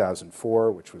in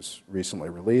 2004, which was recently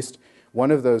released, one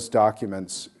of those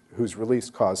documents whose release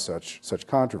caused such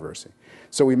controversy.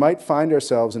 So we might find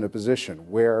ourselves in a position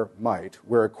where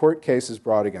a court case is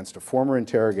brought against a former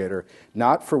interrogator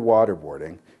not for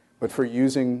waterboarding, but for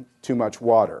using too much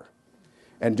water.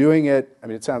 And doing it, I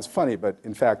mean, it sounds funny, but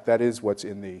in fact, that is what's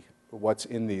in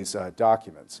these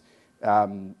documents.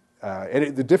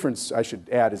 The difference, I should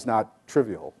add, is not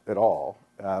trivial at all,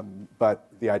 but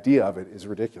the idea of it is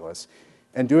ridiculous.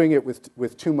 And doing it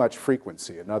with too much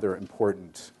frequency, another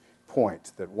important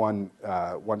point, that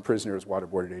one prisoner is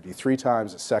waterboarded 83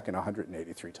 times, a second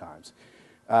 183 times.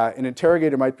 An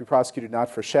interrogator might be prosecuted not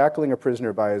for shackling a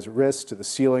prisoner by his wrists to the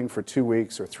ceiling for 2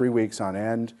 weeks or 3 weeks on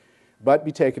end, but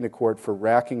be taken to court for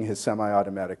racking his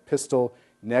semi-automatic pistol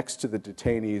next to the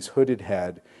detainee's hooded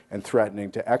head and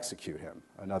threatening to execute him,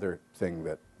 another thing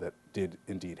that did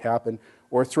indeed happen,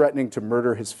 or threatening to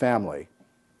murder his family,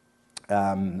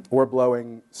 or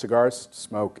blowing cigar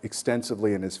smoke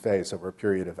extensively in his face over a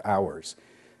period of hours.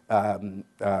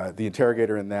 The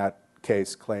interrogator in that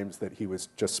case claims that he was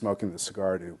just smoking the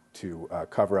cigar to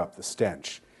cover up the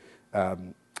stench.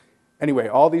 Anyway,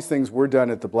 all these things were done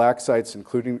at the black sites,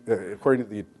 including, according to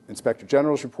the Inspector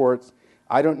General's reports.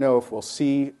 I don't know if we'll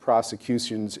see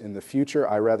prosecutions in the future.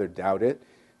 I rather doubt it.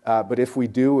 But if we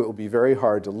do, it will be very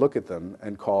hard to look at them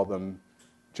and call them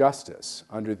justice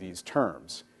under these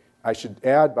terms. I should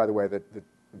add, by the way, that the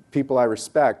people I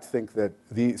respect think that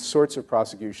these sorts of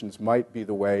prosecutions might be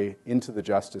the way into the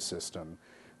justice system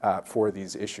for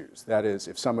these issues. That is,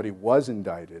 if somebody was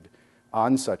indicted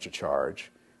on such a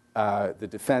charge, the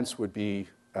defense would be,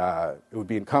 it would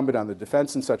be incumbent on the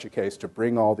defense in such a case to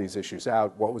bring all these issues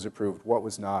out, what was approved, what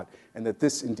was not, and that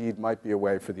this indeed might be a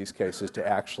way for these cases to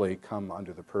actually come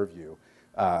under the purview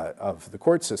of the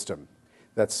court system.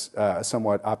 That's a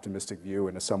somewhat optimistic view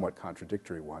and a somewhat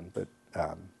contradictory one, but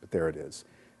there it is.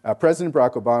 President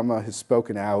Barack Obama has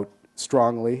spoken out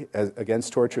strongly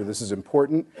against torture. This is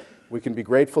important. We can be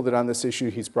grateful that on this issue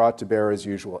he's brought to bear his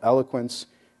usual eloquence,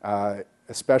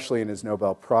 especially in his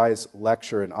Nobel Prize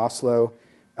lecture in Oslo.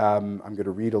 I'm going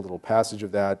to read a little passage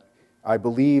of that. I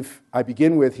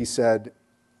begin with, he said,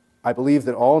 I believe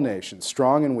that all nations,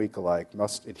 strong and weak alike,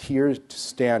 must adhere to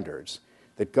standards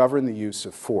that govern the use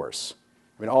of force.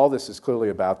 I mean, all this is clearly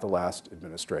about the last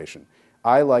administration.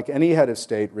 I, like any head of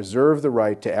state, reserve the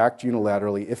right to act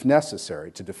unilaterally if necessary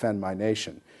to defend my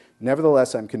nation.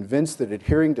 Nevertheless, I'm convinced that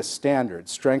adhering to standards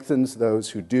strengthens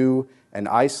those who do and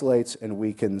isolates and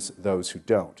weakens those who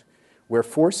don't. Where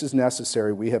force is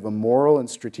necessary, we have a moral and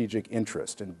strategic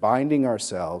interest in binding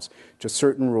ourselves to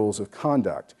certain rules of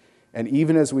conduct. And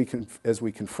even as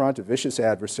we confront a vicious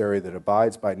adversary that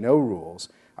abides by no rules,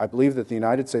 I believe that the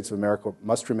United States of America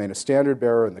must remain a standard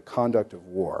bearer in the conduct of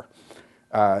war.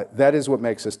 That is what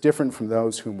makes us different from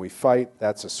those whom we fight.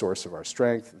 That's a source of our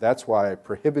strength. That's why I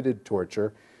prohibited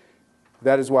torture.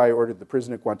 That is why I ordered the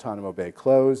prison at Guantanamo Bay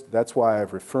closed. That's why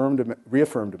I've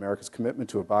reaffirmed America's commitment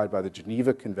to abide by the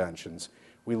Geneva Conventions.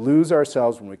 We lose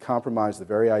ourselves when we compromise the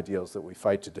very ideals that we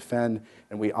fight to defend,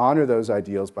 and we honor those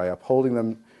ideals by upholding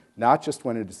them not just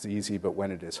when it is easy, but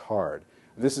when it is hard.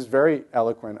 This is very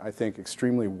eloquent, I think,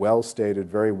 extremely well stated,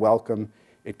 very welcome.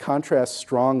 It contrasts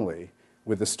strongly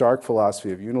with the stark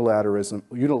philosophy of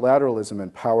unilateralism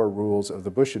and power rules of the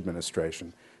Bush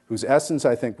administration, whose essence,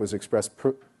 I think, was expressed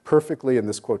perfectly in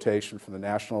this quotation from the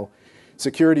National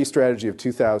Security Strategy of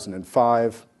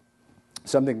 2005,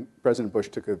 something President Bush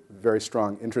took a very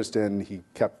strong interest in. He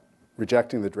kept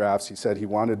rejecting the drafts. He said he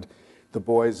wanted the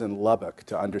boys in Lubbock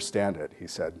to understand it, he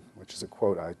said, which is a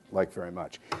quote I like very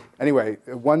much. Anyway,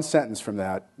 one sentence from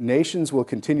that. Nations will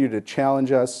continue to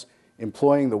challenge us,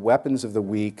 employing the weapons of the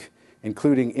weak,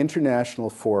 including international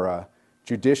fora,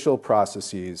 judicial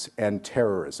processes, and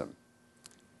terrorism.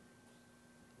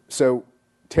 So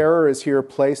terror is here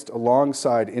placed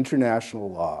alongside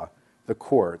international law, the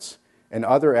courts, and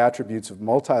other attributes of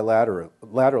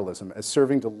multilateralism as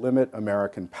serving to limit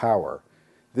American power.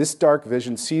 This dark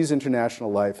vision sees international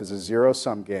life as a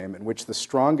zero-sum game in which the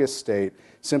strongest state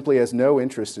simply has no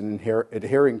interest in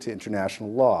adhering to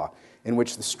international law, in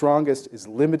which the strongest is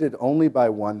limited only by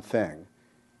one thing,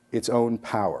 its own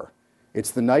power.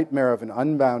 It's the nightmare of an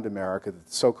unbound America that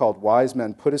the so-called wise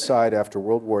men put aside after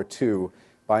World War II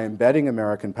by embedding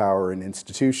American power in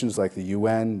institutions like the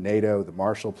UN, NATO, the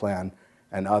Marshall Plan,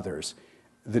 and others.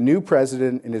 The new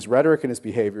president, in his rhetoric and his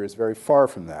behavior, is very far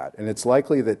from that, and it's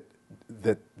likely that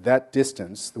that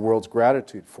distance, the world's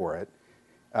gratitude for it,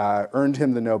 earned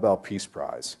him the Nobel Peace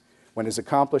Prize, when his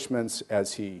accomplishments,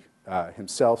 as he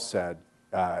himself said,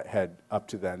 had up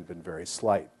to then been very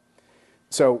slight.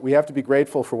 So we have to be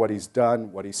grateful for what he's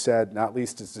done, what he said, not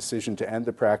least his decision to end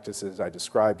the practices I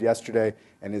described yesterday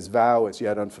and his vow, as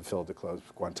yet unfulfilled, to close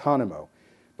Guantanamo.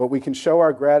 But we can show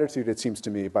our gratitude, it seems to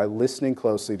me, by listening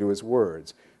closely to his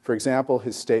words. For example,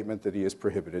 his statement that he has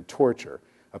prohibited torture,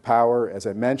 a power, as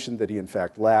I mentioned, that he in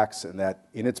fact lacks, and that,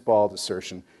 in its bald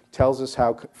assertion, tells us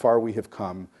how far we have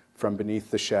come from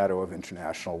beneath the shadow of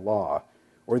international law.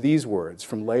 Or these words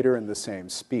from later in the same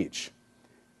speech.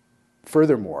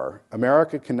 Furthermore,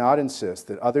 America cannot insist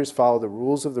that others follow the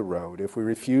rules of the road if we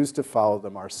refuse to follow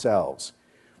them ourselves.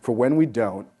 For when we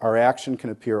don't, our action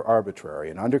can appear arbitrary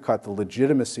and undercut the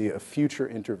legitimacy of future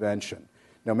intervention,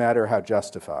 no matter how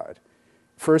justified.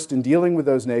 First, in dealing with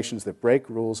those nations that break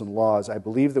rules and laws, I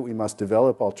believe that we must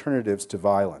develop alternatives to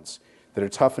violence that are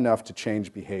tough enough to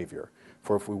change behavior.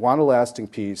 For if we want a lasting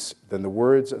peace, then the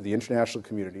words of the international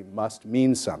community must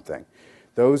mean something.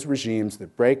 Those regimes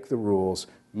that break the rules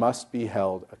must be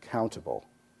held accountable.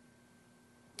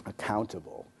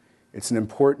 Accountable. It's an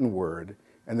important word,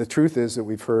 and the truth is that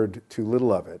we've heard too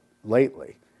little of it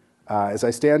lately. As I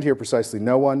stand here, precisely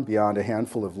no one beyond a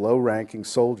handful of low-ranking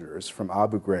soldiers from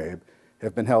Abu Ghraib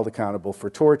have been held accountable for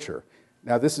torture.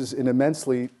 Now, this is an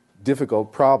immensely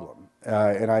difficult problem,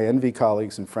 and I envy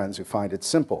colleagues and friends who find it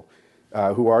simple,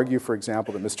 who argue, for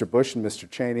example, that Mr. Bush and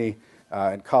Mr. Cheney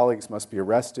and colleagues must be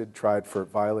arrested, tried for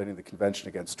violating the Convention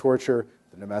Against Torture,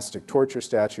 the Domestic Torture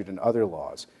Statute, and other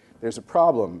laws. There's a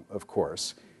problem, of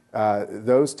course.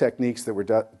 Those techniques that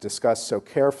were discussed so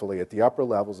carefully at the upper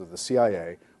levels of the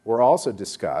CIA were also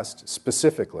discussed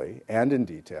specifically and in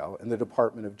detail in the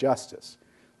Department of Justice.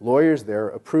 Lawyers there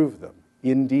approved them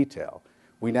in detail.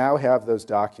 We now have those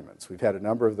documents. We've had a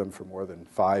number of them for more than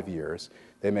 5 years.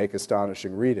 They make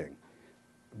astonishing reading.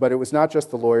 But it was not just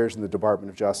the lawyers in the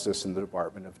Department of Justice and the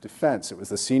Department of Defense. It was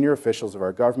the senior officials of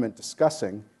our government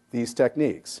discussing these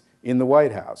techniques in the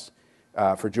White House.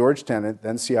 For George Tenet,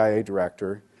 then CIA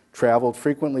director, traveled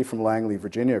frequently from Langley,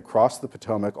 Virginia, across the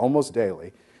Potomac almost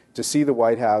daily to see the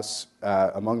White House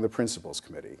among the Principals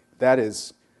Committee. That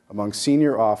is, among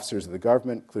senior officers of the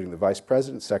government, including the Vice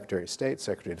President, Secretary of State,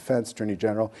 Secretary of Defense, Attorney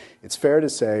General. It's fair to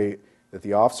say that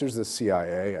the officers of the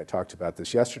CIA, I talked about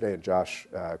this yesterday, and Josh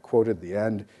quoted the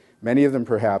end, many of them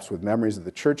perhaps with memories of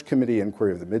the Church Committee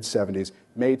inquiry of the mid-'70s,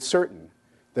 made certain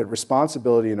that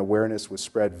responsibility and awareness was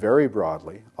spread very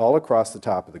broadly all across the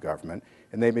top of the government,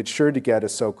 and they made sure to get a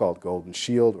so-called golden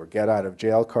shield or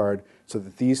get-out-of-jail card so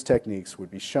that these techniques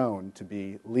would be shown to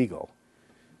be legal.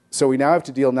 So we now have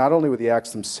to deal not only with the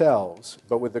acts themselves,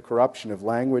 but with the corruption of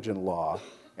language and law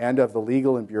and of the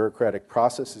legal and bureaucratic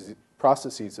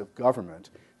processes of government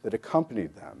that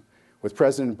accompanied them, with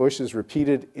President Bush's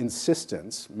repeated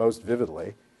insistence, most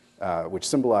vividly, which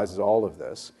symbolizes all of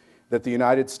this, that the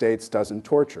United States doesn't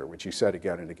torture, which he said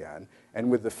again and again, and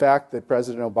with the fact that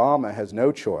President Obama has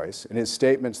no choice in his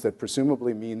statements that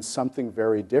presumably mean something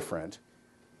very different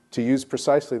to use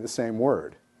precisely the same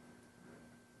word.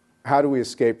 How do we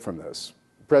escape from this?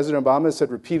 President Obama has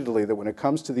said repeatedly that when it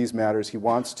comes to these matters, he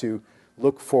wants to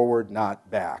look forward, not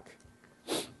back.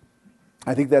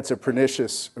 I think that's a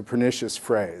pernicious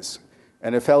phrase,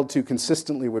 and if held to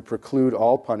consistently would preclude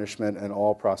all punishment and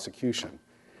all prosecution.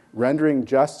 Rendering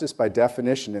justice by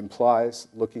definition implies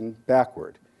looking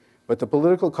backward. But the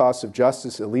political costs of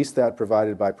justice, at least that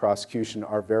provided by prosecution,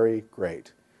 are very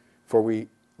great, for we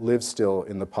live still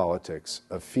in the politics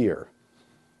of fear.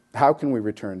 How can we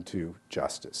return to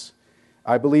justice?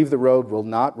 I believe the road will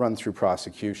not run through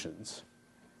prosecutions,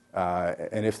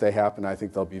 and if they happen, I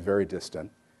think they'll be very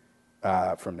distant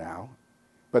from now,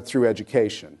 but through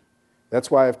education. That's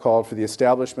why I've called for the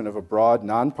establishment of a broad,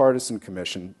 nonpartisan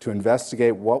commission to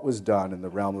investigate what was done in the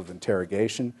realm of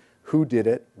interrogation, who did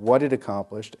it, what it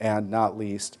accomplished, and, not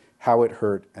least, how it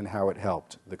hurt and how it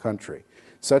helped the country.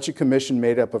 Such a commission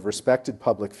made up of respected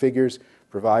public figures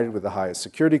provided with the highest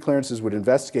security clearances would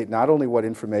investigate not only what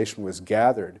information was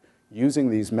gathered using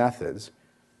these methods,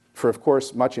 for of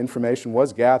course much information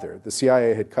was gathered. The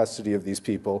CIA had custody of these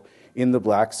people in the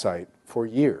black site for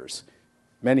years,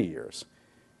 many years,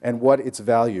 and what its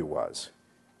value was.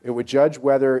 It would judge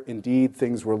whether indeed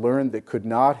things were learned that could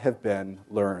not have been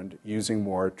learned using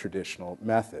more traditional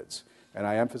methods. And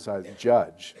I emphasize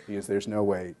judge, because there's no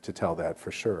way to tell that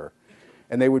for sure.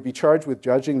 And they would be charged with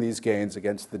judging these gains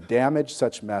against the damage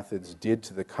such methods did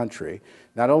to the country,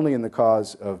 not only in the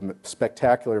cause of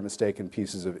spectacular mistaken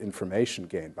pieces of information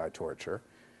gained by torture,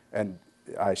 and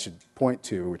I should point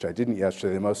to, which I didn't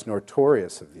yesterday, the most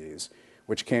notorious of these,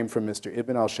 which came from Mr.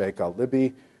 Ibn al-Sheikh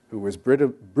al-Libi, who was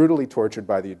brutally tortured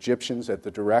by the Egyptians at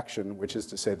the direction, which is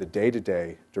to say the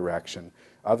day-to-day direction,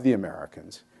 of the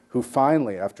Americans, who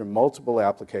finally, after multiple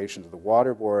applications of the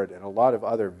Water Board and a lot of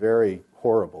other very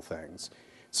horrible things,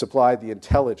 supplied the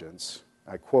intelligence,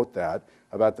 I quote that,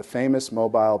 about the famous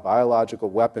mobile biological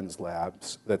weapons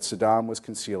labs that Saddam was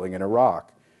concealing in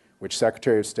Iraq, which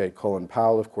Secretary of State Colin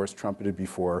Powell, of course, trumpeted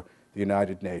before the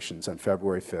United Nations on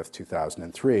February 5th,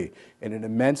 2003, in an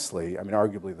immensely, I mean,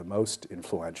 arguably the most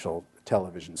influential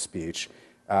television speech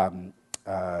and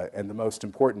the most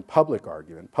important public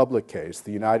argument, public case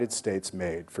the United States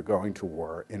made for going to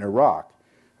war in Iraq.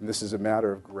 And this is a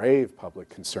matter of grave public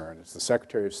concern. It's the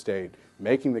Secretary of State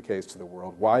making the case to the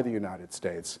world why the United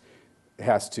States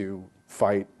has to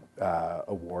fight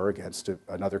a war against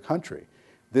another country.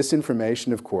 This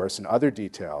information, of course, and other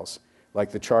details,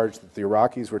 like the charge that the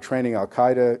Iraqis were training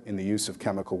al-Qaeda in the use of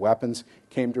chemical weapons,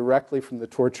 came directly from the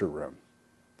torture room,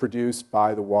 produced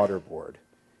by the Water Board.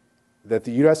 That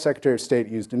the U.S. Secretary of State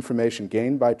used information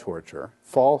gained by torture,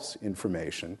 false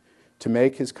information, to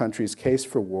make his country's case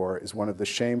for war is one of the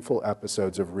shameful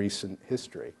episodes of recent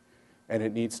history, and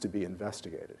it needs to be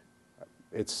investigated.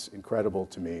 It's incredible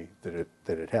to me that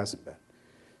it hasn't been.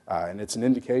 And it's an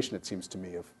indication, it seems to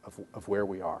me, of where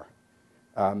we are.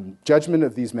 Judgment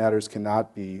of these matters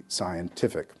cannot be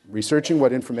scientific. Researching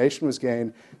what information was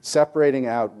gained, separating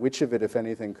out which of it, if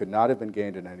anything, could not have been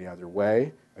gained in any other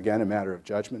way, again, a matter of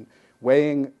judgment,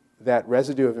 weighing that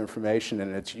residue of information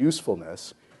and its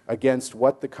usefulness against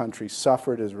what the country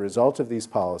suffered as a result of these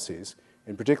policies,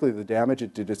 and particularly the damage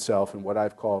it did itself in what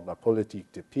I've called la politique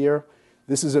de pire.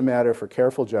 This is a matter for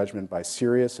careful judgment by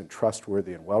serious and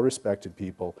trustworthy and well-respected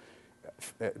people.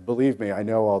 Believe me, I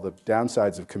know all the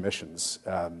downsides of commissions,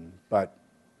 but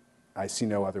I see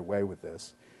no other way with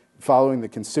this. Following the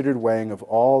considered weighing of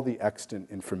all the extant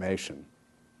information,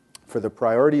 for the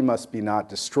priority must be not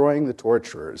destroying the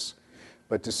torturers,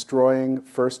 but destroying,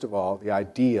 first of all, the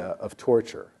idea of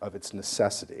torture, of its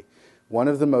necessity. One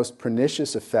of the most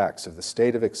pernicious effects of the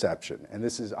state of exception, and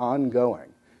this is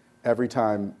ongoing every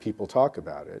time people talk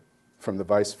about it, from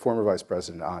the former vice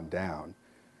president on down,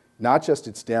 not just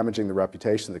it's damaging the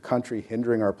reputation of the country,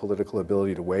 hindering our political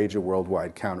ability to wage a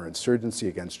worldwide counterinsurgency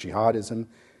against jihadism,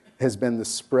 has been the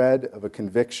spread of a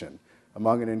conviction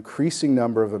among an increasing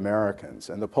number of Americans.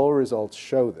 And the poll results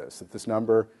show this, that this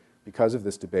number, because of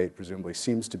this debate, presumably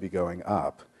seems to be going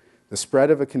up. The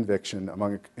spread of a conviction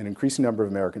among an increasing number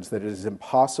of Americans that it is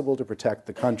impossible to protect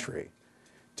the country,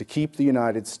 to keep the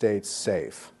United States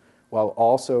safe, while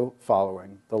also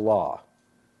following the law.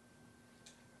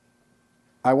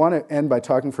 I want to end by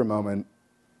talking for a moment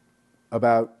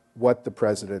about what the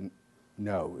president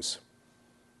knows.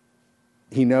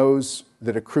 He knows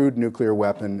that a crude nuclear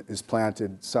weapon is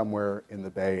planted somewhere in the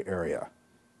Bay Area,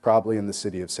 probably in the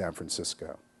city of San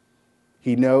Francisco.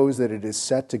 He knows that it is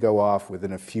set to go off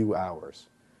within a few hours,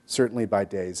 certainly by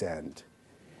day's end.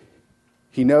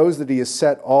 He knows that he has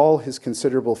set all his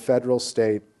considerable federal,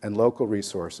 state, and local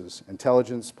resources,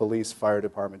 intelligence, police, fire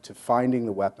department, to finding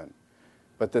the weapon,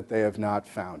 but that they have not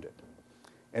found it.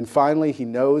 And finally, he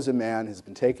knows a man has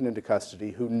been taken into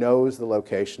custody who knows the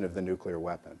location of the nuclear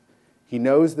weapon. He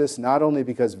knows this not only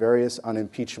because various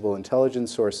unimpeachable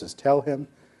intelligence sources tell him,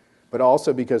 but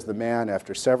also because the man,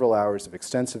 after several hours of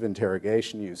extensive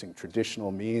interrogation using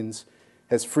traditional means,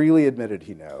 has freely admitted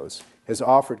he knows, has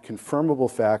offered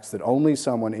confirmable facts that only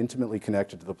someone intimately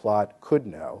connected to the plot could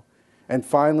know, and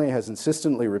finally has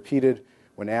insistently repeated,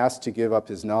 when asked to give up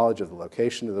his knowledge of the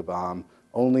location of the bomb,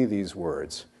 only these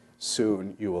words: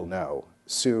 "Soon you will know.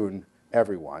 Soon,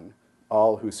 everyone,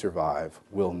 all who survive,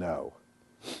 will know."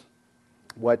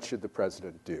 What should the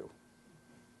president do?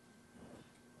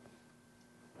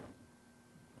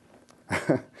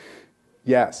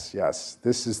 Yes,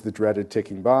 this is the dreaded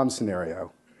ticking bomb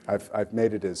scenario. I've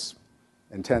made it as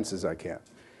intense as I can.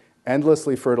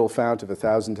 Endlessly fertile fount of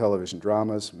 1,000 television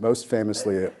dramas, most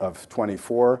famously of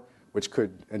 24, which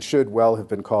could and should well have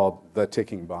been called The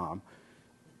Ticking Bomb,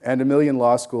 and 1 million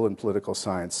law school and political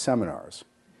science seminars.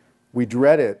 We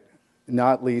dread it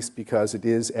not least because it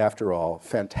is, after all,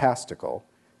 fantastical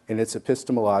in its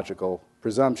epistemological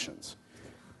presumptions.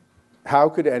 How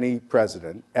could any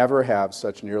president ever have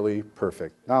such nearly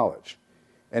perfect knowledge?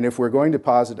 And if we're going to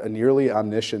posit a nearly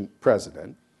omniscient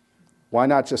president, why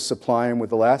not just supply him with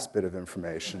the last bit of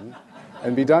information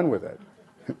and be done with it?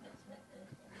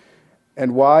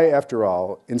 And why, after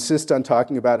all, insist on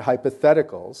talking about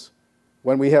hypotheticals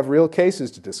when we have real cases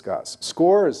to discuss?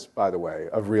 Scores, by the way,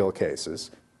 of real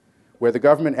cases where the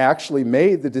government actually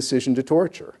made the decision to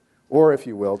torture, or, if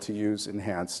you will, to use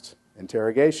enhanced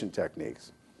interrogation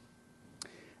techniques.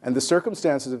 And the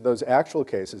circumstances of those actual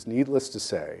cases, needless to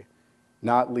say,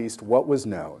 not least what was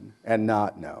known and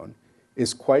not known,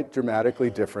 is quite dramatically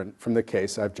different from the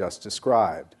case I've just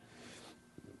described.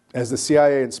 As the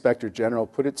CIA Inspector General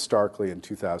put it starkly in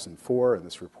 2004 in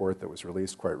this report that was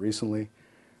released quite recently,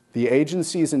 the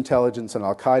agency's intelligence on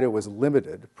al-Qaeda was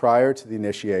limited prior to the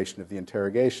initiation of the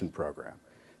interrogation program.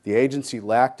 The agency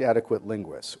lacked adequate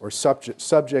linguists or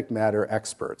subject matter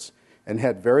experts and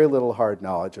had very little hard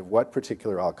knowledge of what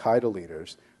particular al-Qaeda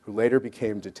leaders, who later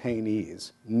became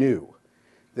detainees, knew.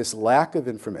 This lack of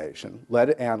information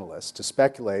led analysts to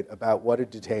speculate about what a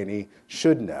detainee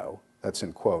should know, that's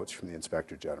in quotes from the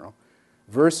Inspector General,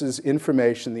 versus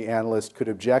information the analyst could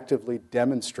objectively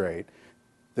demonstrate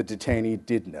the detainee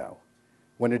did know.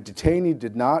 When a detainee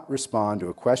did not respond to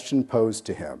a question posed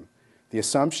to him, the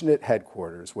assumption at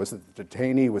headquarters was that the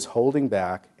detainee was holding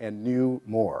back and knew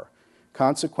more.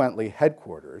 Consequently,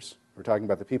 headquarters, we're talking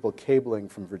about the people cabling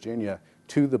from Virginia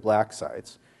to the black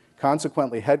sites,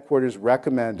 consequently, headquarters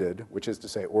recommended, which is to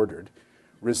say ordered,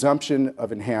 resumption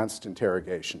of enhanced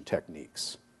interrogation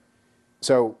techniques.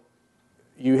 So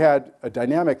you had a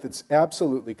dynamic that's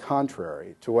absolutely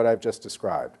contrary to what I've just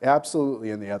described, absolutely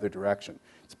in the other direction.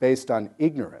 It's based on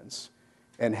ignorance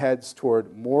and heads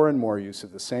toward more and more use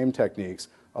of the same techniques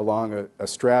along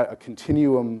a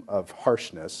continuum of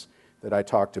harshness that I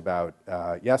talked about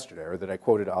yesterday, or that I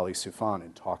quoted Ali Soufan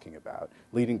in talking about,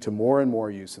 leading to more and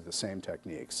more use of the same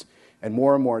techniques and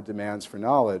more demands for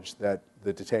knowledge that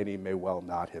the detainee may well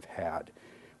not have had.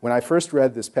 When I first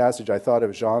read this passage, I thought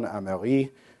of Jean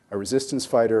Amery, a resistance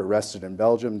fighter arrested in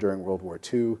Belgium during World War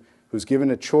II, who's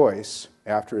given a choice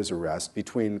after his arrest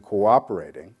between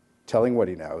cooperating, telling what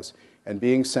he knows, and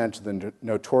being sent to the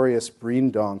notorious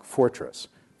Breendonk fortress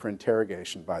for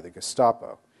interrogation by the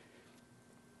Gestapo.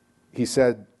 He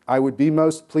said, "I would be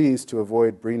most pleased to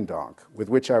avoid Breendonk, with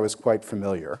which I was quite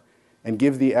familiar, and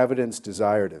give the evidence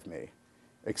desired of me,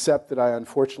 except that I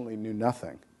unfortunately knew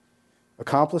nothing.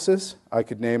 Accomplices, I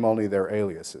could name only their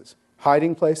aliases.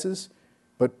 Hiding places,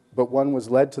 but one was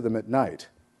led to them at night.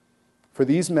 For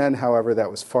these men, however,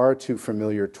 that was far too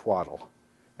familiar twaddle,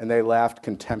 and they laughed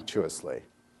contemptuously.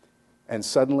 And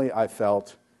suddenly I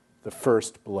felt the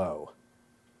first blow.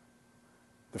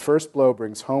 The first blow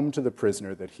brings home to the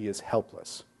prisoner that he is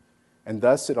helpless, and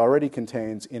thus it already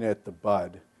contains in it the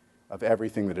bud of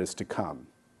everything that is to come.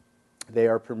 They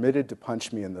are permitted to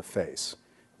punch me in the face,"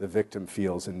 the victim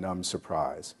feels in numb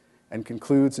surprise, and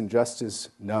concludes in just as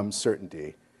numb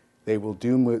certainty, "They will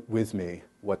do with me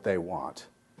what they want."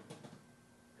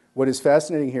 What is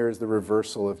fascinating here is the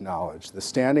reversal of knowledge, the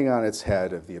standing on its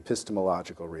head of the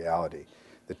epistemological reality.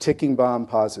 The ticking bomb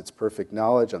posits perfect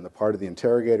knowledge on the part of the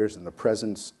interrogators and the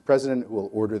president who will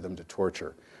order them to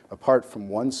torture, apart from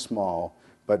one small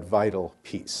but vital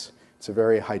piece. It's a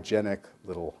very hygienic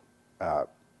little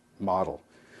model.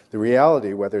 The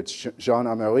reality, whether it's Jean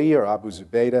Amery or Abu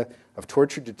Zubaydah, of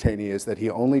tortured detainee is that he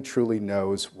only truly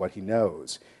knows what he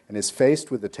knows and is faced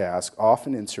with the task,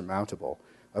 often insurmountable,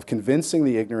 of convincing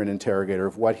the ignorant interrogator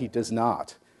of what he does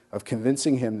not, of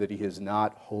convincing him that he is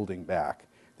not holding back,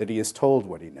 that he is told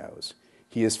what he knows.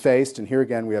 He is faced, and here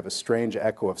again we have a strange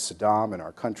echo of Saddam and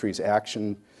our country's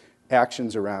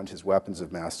actions around his weapons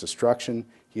of mass destruction.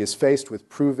 He is faced with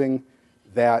proving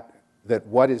that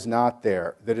what is not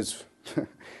there, that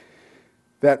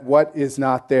what is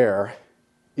not there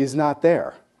is not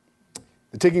there.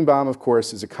 The ticking bomb, of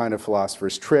course, is a kind of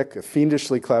philosopher's trick, a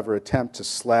fiendishly clever attempt to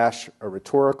slash a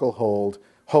rhetorical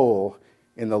hole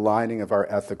in the lining of our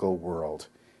ethical world.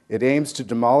 It aims to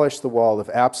demolish the wall of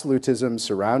absolutism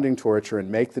surrounding torture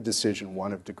and make the decision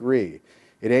one of degree.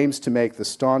 It aims to make the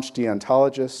staunch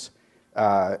deontologists,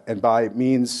 it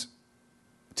aims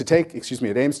to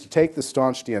take the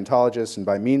staunch deontologist and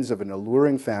by means of an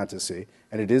alluring fantasy,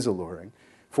 and it is alluring,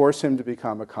 force him to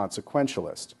become a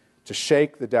consequentialist, to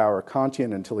shake the dour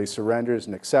Kantian until he surrenders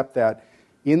and accept that,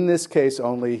 in this case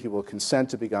only, he will consent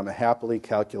to become a happily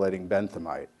calculating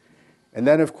Benthamite. And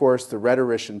then, of course, the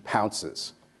rhetorician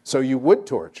pounces. So you would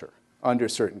torture under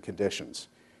certain conditions.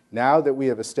 Now that we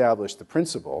have established the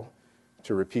principle,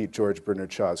 to repeat George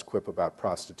Bernard Shaw's quip about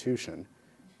prostitution,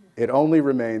 it only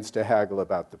remains to haggle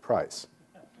about the price.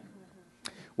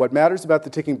 What matters about the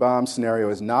ticking bomb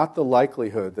scenario is not the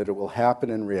likelihood that it will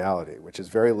happen in reality, which is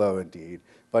very low indeed,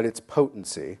 but its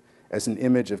potency as an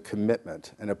image of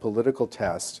commitment and a political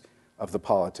test of the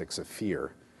politics of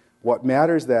fear. What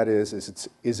matters, that is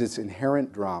its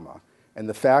inherent drama and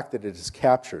the fact that it is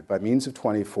captured by means of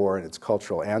 24 and its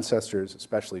cultural ancestors,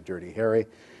 especially Dirty Harry,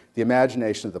 the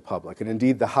imagination of the public, and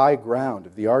indeed the high ground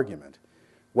of the argument.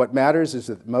 What matters is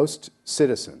that most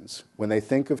citizens, when they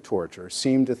think of torture,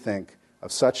 seem to think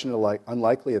of such an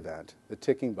unlikely event, the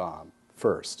ticking bomb,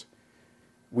 first.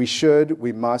 We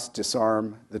must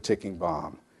disarm the ticking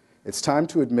bomb. It's time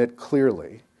to admit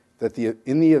clearly that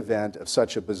in the event of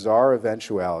such a bizarre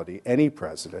eventuality, any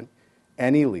president,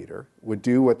 any leader would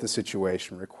do what the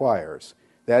situation requires.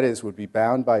 That is, would be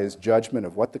bound by his judgment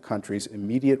of what the country's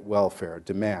immediate welfare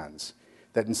demands.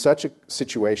 That in such a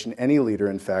situation, any leader,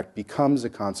 in fact, becomes a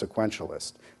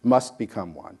consequentialist, must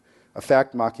become one, a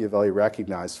fact Machiavelli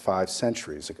recognized 5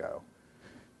 centuries ago.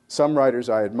 Some writers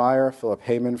I admire, Philip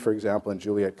Heyman, for example, and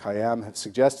Juliet Kayyem, have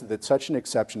suggested that such an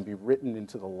exception be written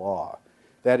into the law.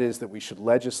 That is, that we should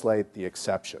legislate the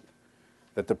exception,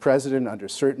 that the president, under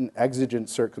certain exigent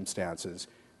circumstances,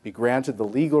 be granted the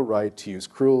legal right to use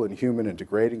cruel, inhuman, and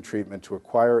degrading treatment to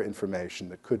acquire information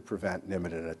that could prevent an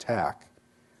imminent attack.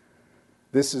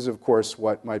 This is, of course,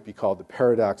 what might be called the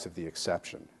paradox of the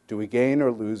exception. Do we gain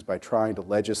or lose by trying to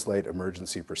legislate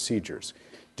emergency procedures?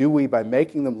 Do we, by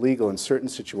making them legal in certain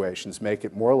situations, make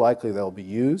it more likely they'll be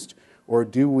used? Or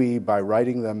do we, by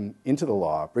writing them into the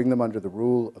law, bring them under the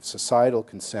rule of societal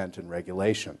consent and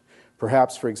regulation?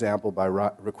 Perhaps, for example, by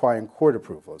requiring court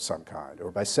approval of some kind,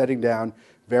 or by setting down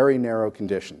very narrow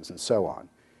conditions, and so on.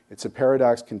 It's a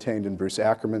paradox contained in Bruce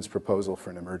Ackerman's proposal for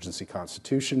an emergency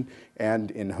constitution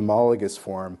and, in homologous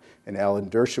form, in Alan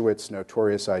Dershowitz's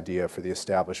notorious idea for the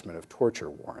establishment of torture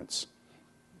warrants.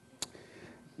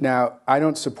 Now, I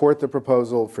don't support the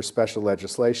proposal for special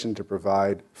legislation to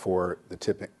provide for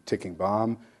the ticking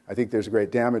bomb. I think there's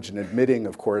great damage in admitting,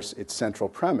 of course, its central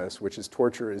premise, which is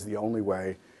torture is the only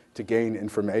way to gain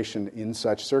information in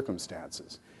such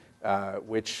circumstances,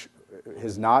 which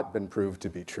has not been proved to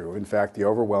be true. In fact, the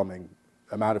overwhelming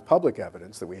amount of public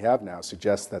evidence that we have now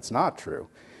suggests that's not true.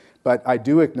 But I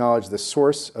do acknowledge the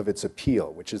source of its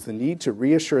appeal, which is the need to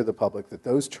reassure the public that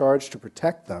those charged to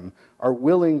protect them are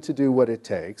willing to do what it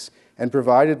takes and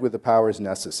provided with the powers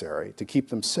necessary to keep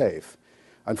them safe.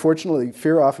 Unfortunately,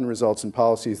 fear often results in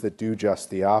policies that do just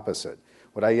the opposite.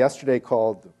 What I yesterday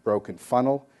called the broken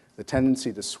funnel, the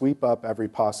tendency to sweep up every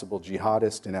possible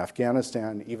jihadist in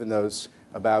Afghanistan, even those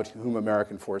about whom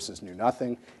American forces knew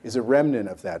nothing, is a remnant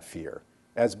of that fear,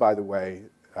 as, by the way,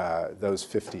 those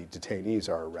 50 detainees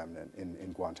are a remnant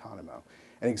in Guantanamo.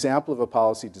 An example of a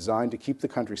policy designed to keep the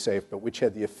country safe, but which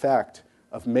had the effect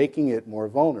of making it more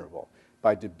vulnerable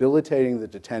by debilitating the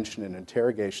detention and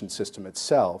interrogation system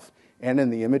itself, and in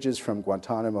the images from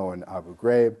Guantanamo and Abu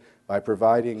Ghraib, by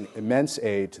providing immense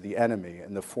aid to the enemy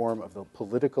in the form of the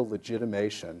political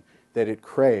legitimation that it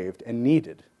craved and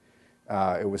needed.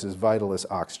 It was as vital as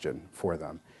oxygen for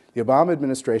them. The Obama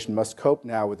administration must cope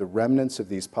now with the remnants of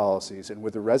these policies and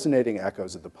with the resonating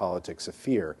echoes of the politics of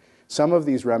fear. Some of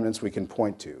these remnants we can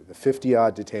point to, the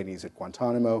 50-odd detainees at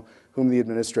Guantanamo, whom the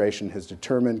administration has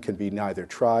determined can be neither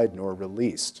tried nor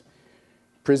released.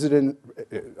 President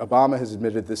Obama has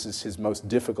admitted this is his most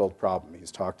difficult problem.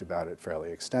 He's talked about it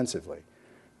fairly extensively.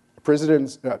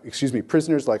 Prisoners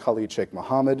like Khalid Sheikh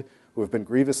Mohammed, who have been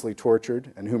grievously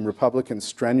tortured and whom Republicans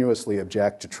strenuously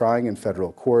object to trying in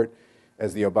federal court,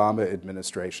 as the Obama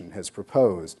administration has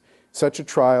proposed. Such a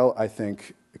trial, I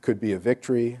think, It could be a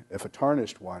victory, if a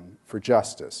tarnished one, for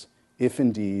justice, if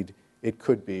indeed it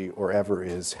could be or ever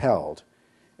is held.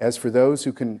 As for those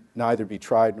who can neither be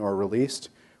tried nor released,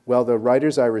 well, the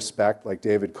writers I respect, like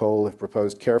David Cole, have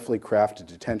proposed carefully crafted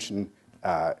detention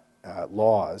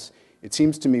laws, it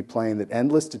seems to me plain that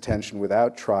endless detention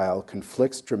without trial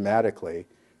conflicts dramatically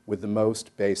with the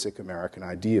most basic American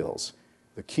ideals.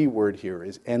 The key word here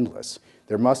is endless.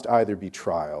 There must either be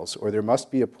trials or there must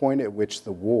be a point at which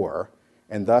the war,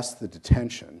 and thus the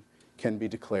detention, can be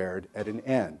declared at an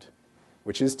end,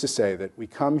 which is to say that we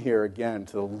come here again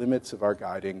to the limits of our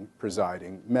guiding,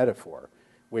 presiding metaphor,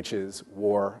 which is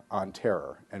war on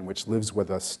terror, and which lives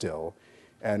with us still,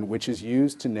 and which is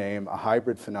used to name a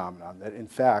hybrid phenomenon that in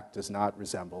fact does not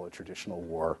resemble a traditional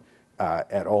war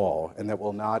at all, and that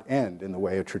will not end in the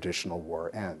way a traditional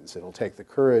war ends. It'll take the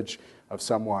courage of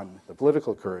someone, the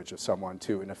political courage of someone,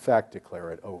 to in effect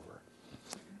declare it over.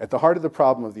 At the heart of the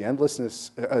problem of the endlessness,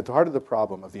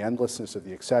 of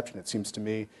the exception, it seems to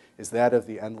me, is that of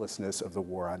the endlessness of the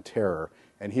war on terror.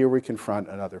 And here we confront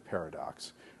another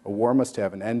paradox. A war must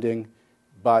have an ending,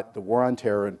 but the war on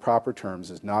terror in proper terms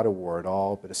is not a war at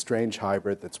all, but a strange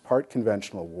hybrid that's part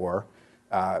conventional war,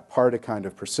 part a kind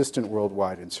of persistent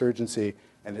worldwide insurgency,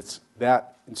 and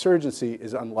that insurgency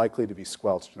is unlikely to be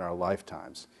squelched in our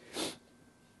lifetimes.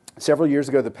 Several years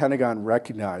ago, the Pentagon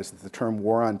recognized that the term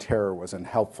war on terror was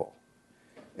unhelpful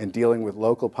in dealing with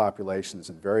local populations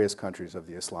in various countries of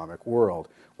the Islamic world,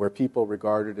 where people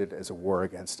regarded it as a war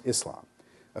against Islam.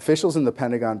 Officials in the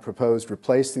Pentagon proposed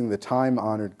replacing the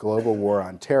time-honored global war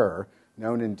on terror,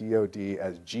 known in DoD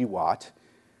as GWAT,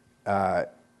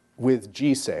 with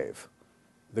GSAVE,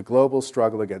 the global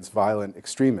struggle against violent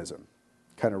extremism.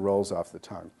 Kind of rolls off the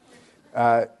tongue.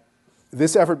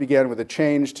 This effort began with a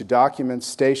change to documents,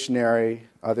 stationery,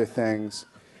 other things.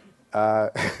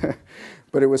 But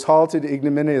it was halted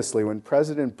ignominiously when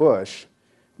President Bush,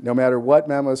 no matter what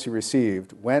memos he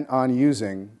received, went on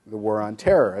using the war on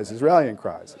terror as his rallying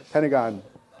cries. The Pentagon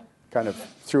kind of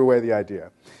threw away the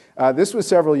idea. This was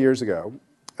several years ago.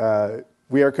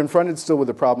 We are confronted still with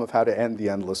the problem of how to end the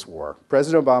endless war.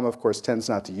 President Obama, of course, tends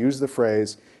not to use the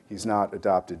phrase. He's not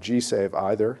adopted GSAVE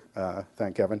either,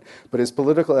 thank heaven. But his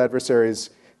political adversaries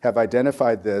have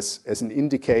identified this as an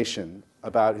indication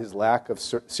about his lack of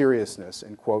seriousness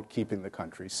in, quote, keeping the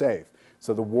country safe.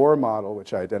 So the war model,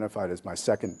 which I identified as my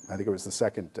second, I think it was the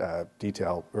second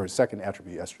detail, or second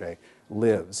attribute yesterday,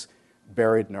 lives,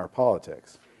 buried in our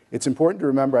politics. It's important to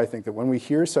remember, I think, that when we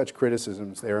hear such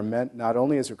criticisms, they are meant not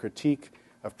only as a critique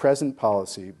of present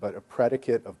policy, but a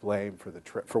predicate of blame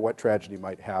for what tragedy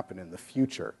might happen in the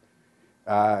future.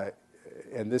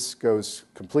 And this goes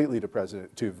completely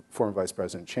to former Vice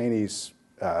President Cheney's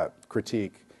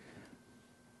critique.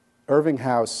 Irving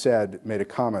Howe made a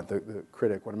comment, the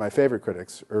critic, one of my favorite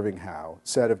critics, Irving Howe,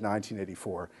 said of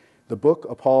 1984, "The book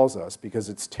appalls us because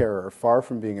its terror, far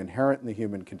from being inherent in the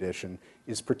human condition,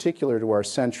 is particular to our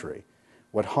century.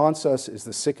 What haunts us is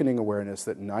the sickening awareness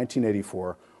that in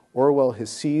 1984, Orwell has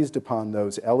seized upon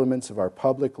those elements of our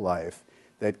public life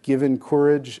that, given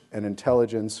courage and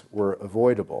intelligence, were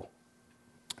avoidable.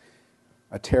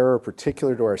 A terror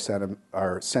particular to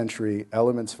our century,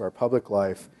 elements of our public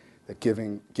life that,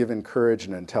 given courage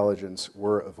and intelligence,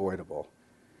 were avoidable."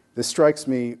 This strikes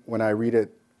me when I read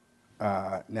it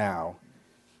now.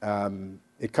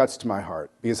 It cuts to my heart,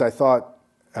 because I thought,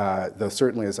 though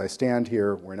certainly as I stand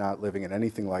here, we're not living in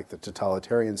anything like the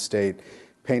totalitarian state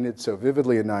painted so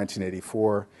vividly in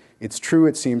 1984. It's true,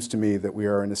 it seems to me, that we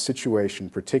are in a situation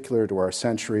particular to our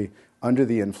century under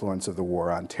the influence of the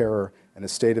war on terror and a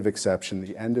state of exception,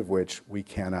 the end of which we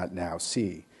cannot now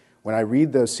see. When I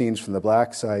read those scenes from the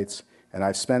black sites, and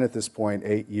I've spent at this point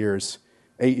 8 years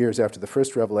after the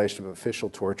first revelation of official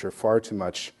torture, far too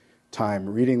much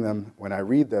time reading them, when I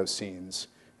read those scenes,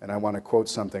 and I want to quote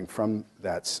something from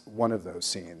one of those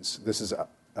scenes. This is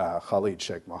Khalid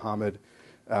Sheikh Mohammed.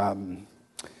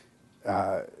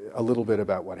 A little bit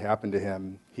about what happened to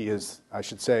him. He is, I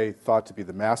should say, thought to be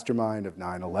the mastermind of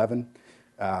 9/11.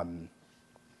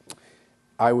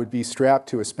 I would be strapped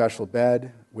to a special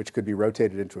bed, which could be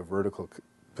rotated into a vertical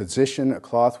position. A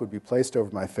cloth would be placed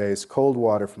over my face. Cold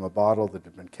water from a bottle that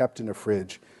had been kept in a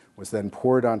fridge was then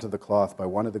poured onto the cloth by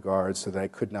one of the guards so that I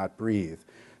could not breathe.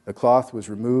 The cloth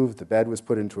was removed. The bed was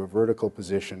put into a vertical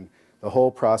position. The whole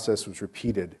process was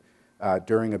repeated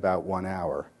during about 1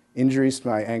 hour. Injuries to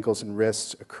my ankles and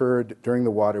wrists occurred during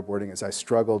the waterboarding as I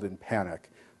struggled in panic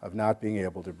of not being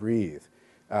able to breathe.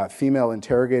 Female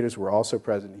interrogators were also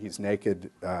present. He's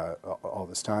naked all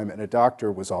this time. And a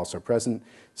doctor was also present,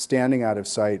 standing out of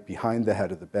sight behind the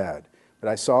head of the bed. But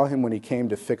I saw him when he came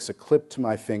to fix a clip to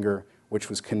my finger which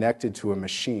was connected to a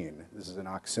machine. This is an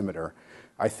oximeter.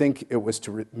 I think it was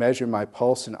to measure my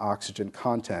pulse and oxygen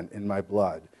content in my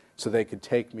blood so they could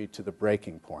take me to the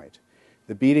breaking point.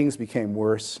 The beatings became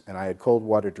worse, and I had cold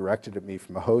water directed at me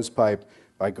from a hose pipe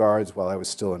by guards while I was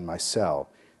still in my cell.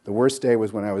 The worst day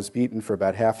was when I was beaten for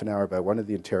about half an hour by one of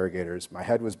the interrogators. My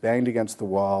head was banged against the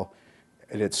wall,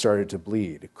 and it started to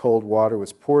bleed. Cold water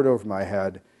was poured over my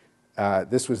head.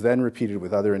 This was then repeated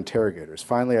with other interrogators.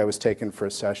 Finally, I was taken for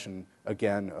a session,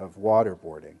 again, of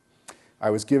waterboarding. I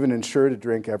was given ensure to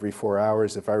drink every 4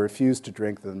 hours. If I refused to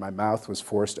drink, then my mouth was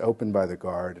forced open by the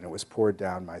guard, and it was poured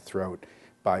down my throat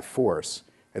by force.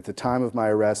 At the time of my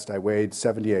arrest, I weighed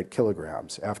 78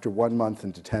 kilograms. After 1 month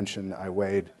in detention, I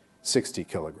weighed 60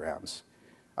 kilograms.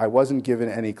 I wasn't given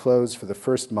any clothes for the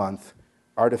first month.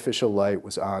 Artificial light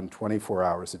was on 24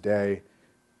 hours a day,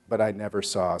 but I never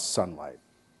saw sunlight.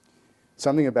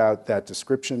 Something about that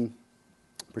description,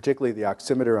 particularly the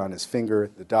oximeter on his finger,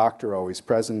 the doctor always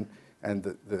present, and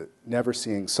the never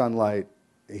seeing sunlight.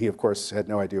 He, of course, had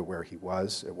no idea where he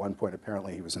was. At one point,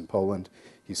 apparently, he was in Poland.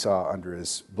 He saw under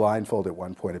his blindfold at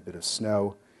one point a bit of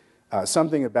snow.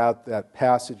 Something about that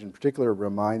passage in particular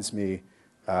reminds me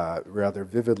rather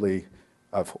vividly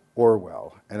of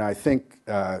Orwell. And I think,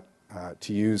 to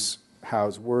use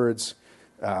Howe's words,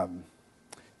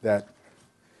 that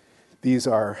these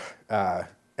are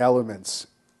elements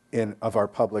of our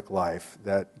public life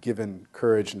that, given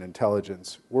courage and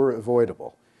intelligence, were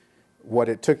avoidable. What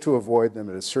it took to avoid them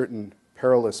at a certain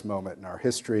perilous moment in our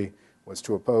history was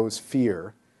to oppose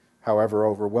fear, however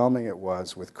overwhelming it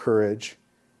was, with courage,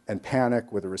 and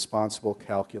panic with a responsible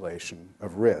calculation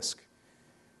of risk.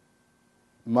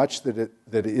 Much that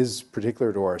is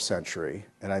particular to our century,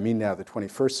 and I mean now the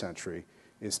 21st century,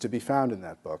 is to be found in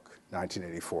that book,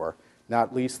 1984,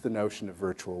 not least the notion of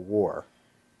virtual war.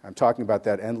 I'm talking about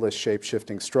that endless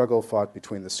shape-shifting struggle fought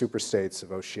between the superstates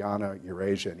of Oceania,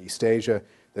 Eurasia, and East Asia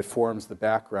that forms the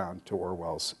background to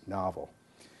Orwell's novel.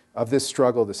 Of this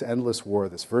struggle, this endless war,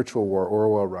 this virtual war,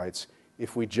 Orwell writes,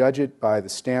 if we judge it by the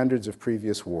standards of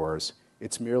previous wars,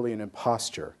 it's merely an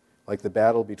imposture, like the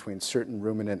battle between certain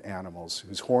ruminant animals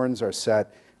whose horns are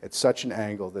set at such an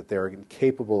angle that they are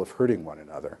incapable of hurting one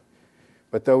another.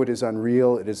 But though it is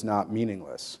unreal, it is not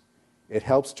meaningless. It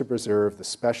helps to preserve the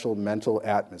special mental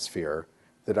atmosphere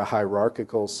that a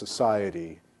hierarchical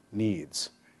society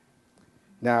needs.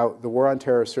 Now, the war on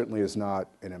terror certainly is not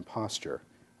an imposture.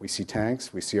 We see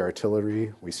tanks, we see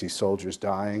artillery, we see soldiers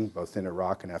dying, both in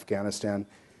Iraq and Afghanistan.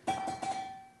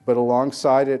 But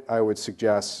alongside it, I would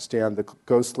suggest, stand the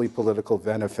ghostly political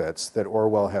benefits that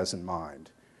Orwell has in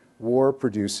mind. War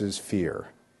produces fear.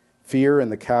 Fear in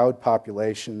the cowed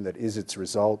population that is its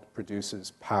result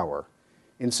produces power.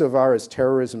 Insofar as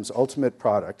terrorism's ultimate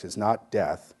product is not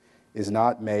death, is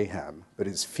not mayhem, but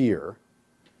is fear,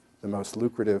 the most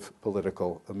lucrative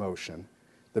political emotion,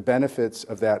 the benefits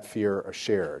of that fear are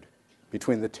shared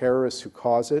between the terrorists who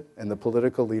cause it and the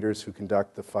political leaders who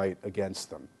conduct the fight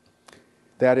against them.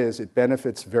 That is, it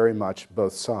benefits very much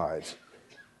both sides.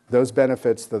 Those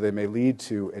benefits, though they may lead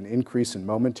to an increase in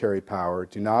momentary power,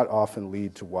 do not often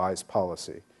lead to wise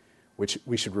policy, which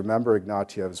we should remember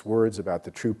Ignatiev's words about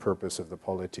the true purpose of the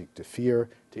politique de fear,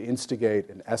 to instigate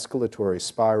an escalatory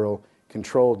spiral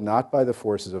controlled not by the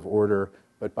forces of order,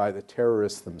 but by the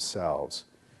terrorists themselves.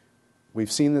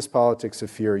 We've seen this politics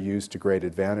of fear used to great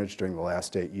advantage during the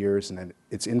last 8 years, and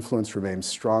its influence remains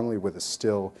strongly with us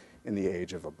still in the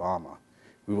age of Obama.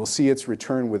 We will see its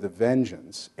return with a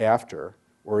vengeance after,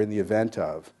 or in the event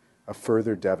of, a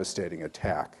further devastating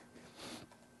attack.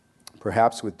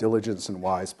 Perhaps with diligence and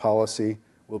wise policy,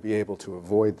 we'll be able to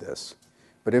avoid this.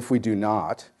 But if we do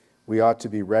not, we ought to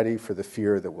be ready for the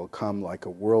fear that will come like a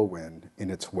whirlwind in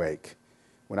its wake.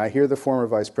 When I hear the former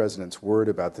vice president's word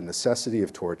about the necessity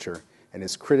of torture and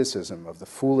his criticism of the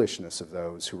foolishness of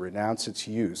those who renounce its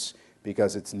use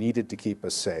because it's needed to keep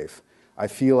us safe, I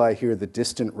feel I hear the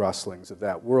distant rustlings of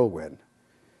that whirlwind.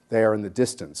 They are in the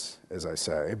distance, as I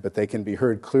say, but they can be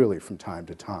heard clearly from time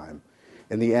to time.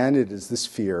 In the end, it is this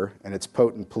fear and its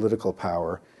potent political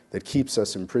power that keeps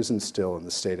us imprisoned still in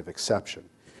the state of exception.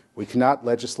 We cannot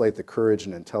legislate the courage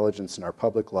and intelligence in our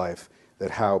public life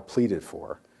that Howe pleaded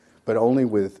for, but only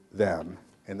with them,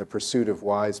 in the pursuit of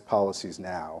wise policies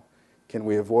now, can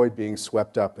we avoid being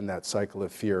swept up in that cycle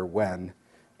of fear when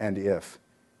and if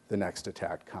the next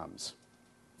attack comes.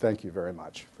 Thank you very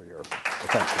much for your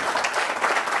attention.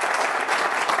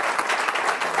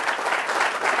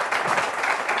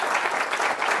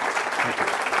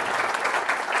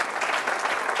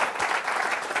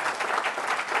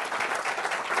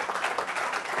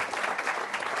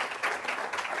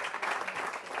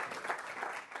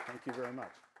 Thank you very much.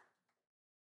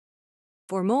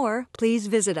 For more, please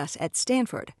visit us at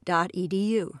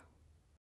stanford.edu.